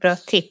 vilket bra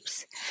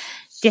tips.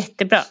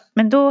 Jättebra.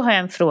 Men då har jag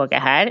en fråga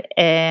här.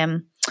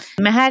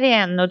 Men här är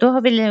en, och då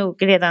har vi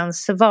nog redan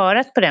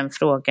svarat på den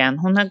frågan.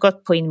 Hon har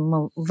gått på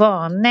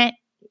Invane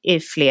i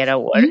flera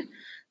år,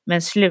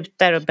 men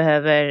slutar och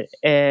behöver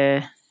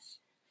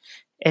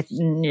ett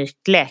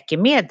nytt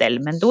läkemedel.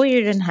 Men då är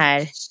ju den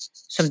här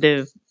som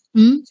du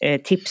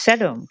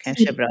tipsar om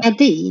kanske bra.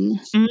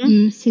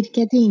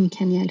 Cirkadin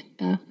kan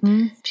hjälpa.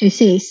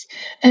 Precis.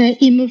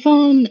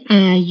 Imovan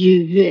är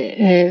ju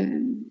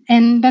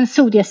en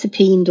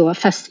bensodiazepin då,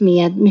 fast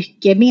med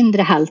mycket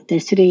mindre halter,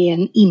 så det är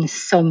en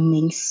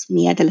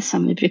insomningsmedel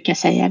som vi brukar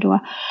säga då.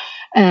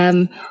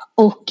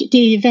 Och det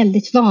är ju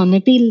väldigt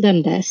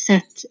vanebildande, så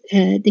att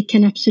det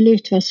kan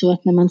absolut vara så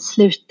att när man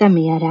slutar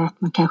med det,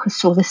 att man kanske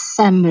sover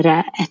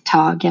sämre ett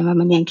tag än vad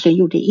man egentligen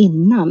gjorde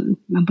innan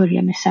man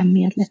började med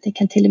sömnmedlet. Det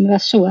kan till och med vara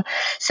så.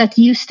 Så att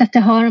just att det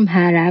har de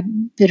här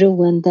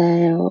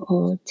beroende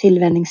och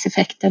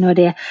tillvänjningseffekten, och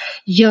det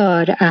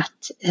gör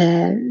att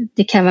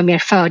det kan vara mer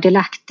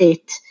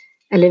fördelaktigt,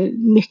 eller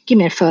mycket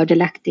mer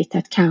fördelaktigt,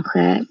 att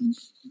kanske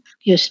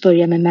just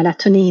börja med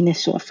melatonin i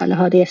så fall och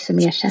ha det som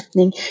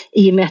ersättning,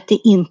 i och med att det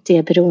inte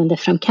är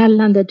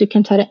beroendeframkallande. Du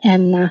kan ta det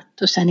en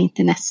natt och sen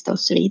inte nästa och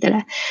så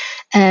vidare.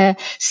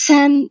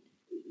 Sen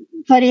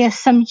vad det är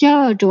som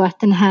gör då att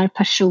den här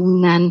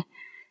personen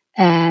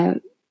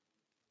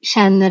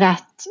känner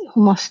att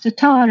hon måste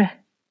ta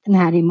den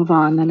här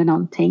Imovan eller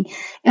någonting.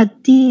 Ja,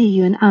 det är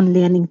ju en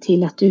anledning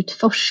till att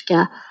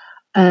utforska.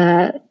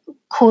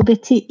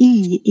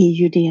 KBTI är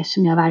ju det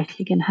som jag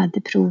verkligen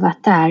hade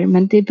provat där,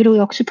 men det beror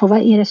ju också på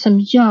vad är det som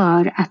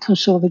gör att hon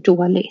sover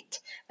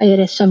dåligt. Vad är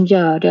det som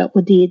gör det,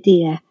 och det är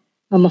det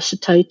man måste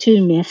ta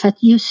itu med, för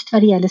att just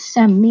vad det gäller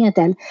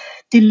sömnmedel,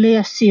 det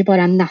löser ju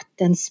bara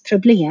nattens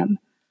problem.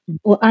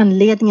 Och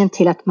anledningen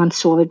till att man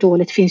sover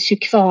dåligt finns ju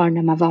kvar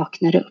när man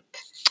vaknar upp.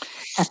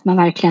 Så att man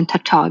verkligen tar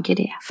tag i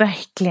det.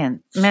 Verkligen.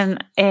 Men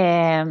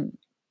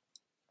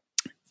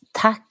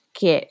tack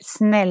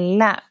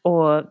snälla,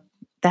 och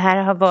det här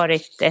har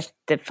varit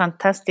ett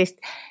fantastiskt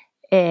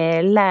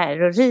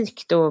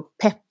lärorikt och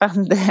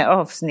peppande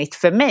avsnitt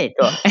för mig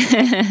då.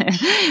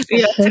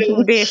 Jag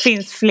tror det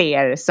finns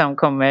fler som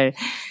kommer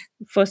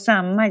få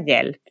samma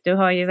hjälp. Du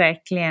har ju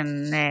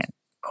verkligen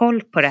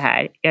koll på det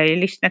här. Jag har ju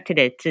lyssnat till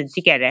dig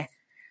tidigare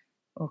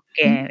och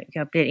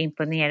jag blir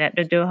imponerad.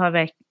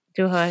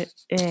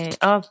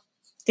 Och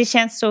det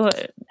känns så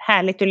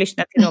härligt att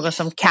lyssna till någon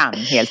som kan,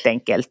 helt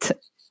enkelt.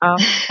 Ja.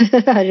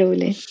 Vad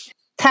roligt.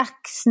 Tack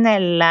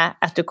snälla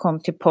att du kom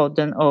till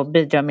podden och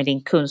bidrar med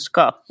din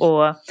kunskap.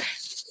 Och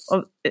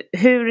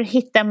hur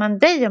hittar man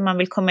dig om man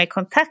vill komma i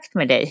kontakt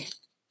med dig?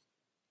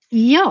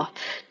 Ja,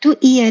 då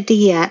är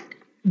det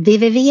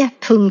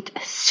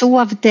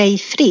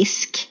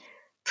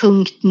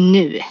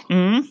www.sovdigfrisk.nu.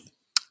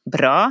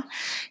 Bra.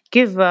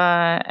 Gud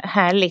vad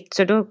härligt.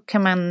 Så då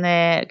kan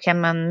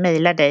man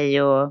mejla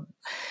dig och...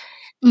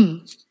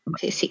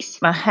 Precis.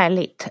 Vad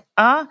härligt.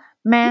 Ja.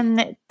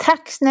 Men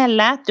tack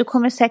snälla, du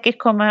kommer säkert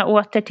komma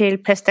åter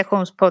till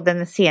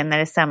prestationspodden i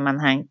senare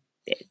sammanhang.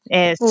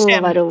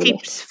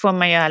 Sömntips får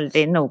man ju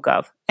aldrig nog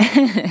av.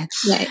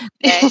 Nej,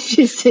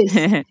 precis.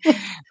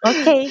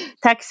 Okej,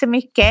 tack så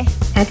mycket.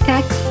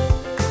 Tack.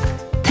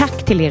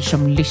 Tack till er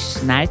som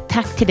lyssnar.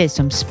 Tack till dig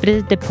som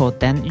sprider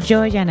podden.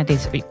 Gör gärna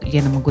det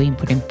genom att gå in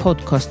på din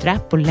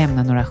podcastrapp och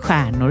lämna några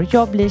stjärnor.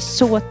 Jag blir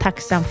så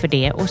tacksam för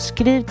det. Och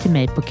skriv till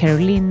mig på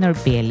Caroline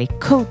Norbeli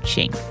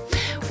Coaching.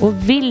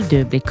 Och vill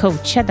du bli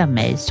coachad av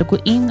mig, så gå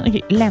in och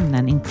lämna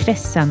en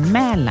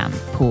intresseanmälan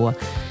på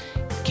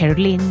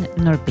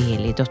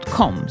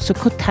carolinenorbeli.com, så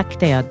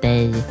kontaktar jag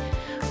dig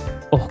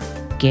och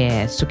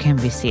så kan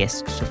vi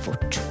ses så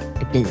fort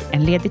det blir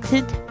en ledig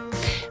tid.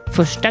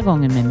 Första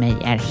gången med mig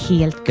är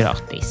helt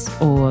gratis,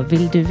 och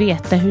vill du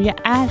veta hur jag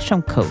är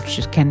som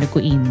coach, så kan du gå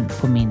in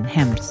på min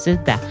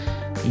hemsida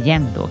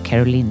igen då,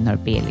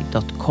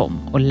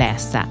 carolinenorbeli.com, och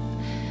läsa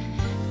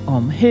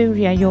om hur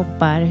jag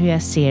jobbar, hur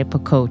jag ser på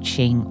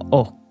coaching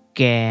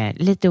och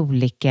lite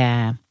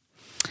olika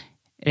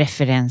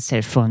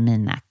referenser från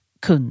mina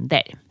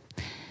kunder.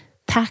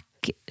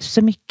 Tack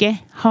så mycket.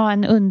 Ha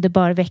en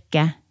underbar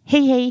vecka.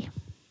 Hej hej!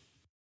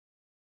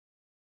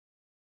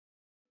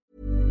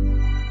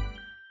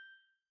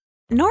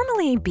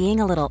 Normally, being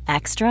a little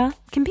extra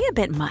can be a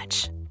bit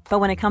much. But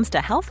when it comes to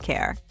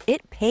healthcare,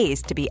 it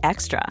pays to be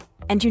extra.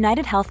 And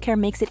United Healthcare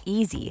makes it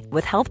easy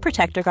with Health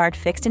Protector Guard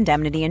fixed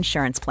indemnity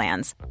insurance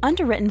plans.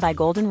 Underwritten by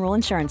Golden Rule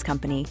Insurance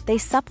Company, they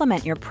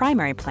supplement your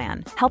primary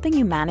plan, helping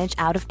you manage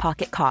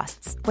out-of-pocket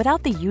costs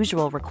without the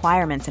usual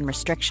requirements and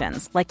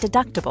restrictions like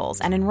deductibles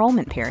and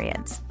enrollment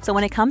periods. So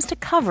when it comes to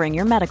covering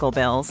your medical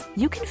bills,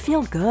 you can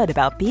feel good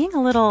about being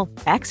a little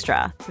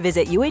extra.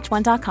 Visit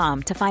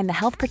uh1.com to find the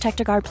Health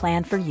Protector Guard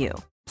plan for you.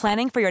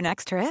 Planning for your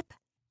next trip?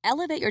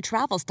 Elevate your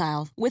travel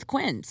style with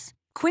Quince.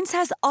 Quince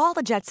has all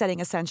the jet-setting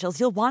essentials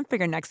you'll want for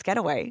your next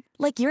getaway,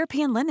 like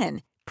European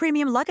linen,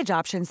 premium luggage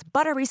options,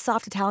 buttery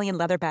soft Italian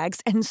leather bags,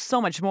 and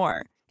so much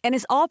more. And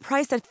is all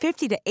priced at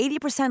 50 to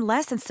 80%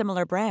 less than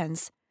similar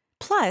brands.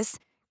 Plus,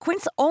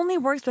 Quince only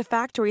works with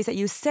factories that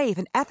use safe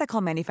and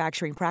ethical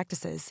manufacturing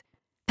practices.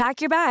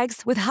 Pack your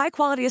bags with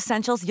high-quality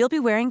essentials you'll be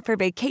wearing for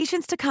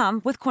vacations to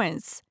come with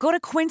Quince. Go to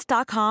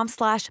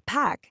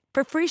quince.com/pack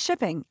for free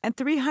shipping and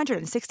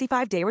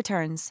 365-day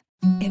returns.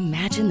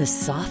 Imagine the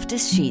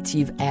softest sheets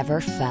you've ever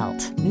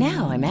felt.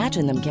 Now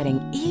imagine them getting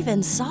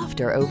even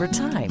softer over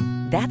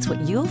time. That's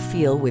what you'll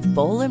feel with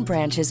Boll &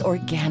 Branch's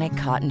organic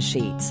cotton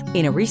sheets.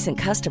 In a recent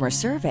customer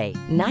survey,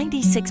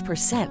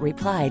 96%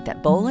 replied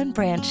that Boll &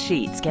 Branch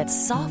sheets get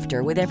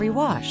softer with every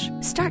wash.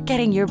 Start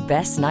getting your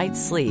best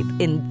night's sleep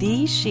in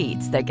these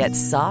sheets that get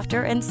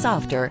softer and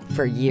softer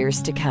for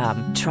years to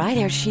come. Try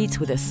their sheets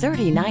with a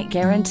 30-night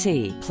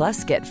guarantee.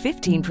 Plus, get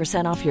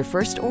 15% off your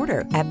first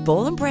order at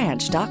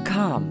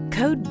bollandbranch.com.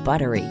 Code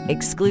BUTTERY.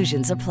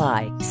 Exclusions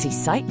apply. See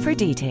site for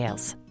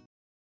details.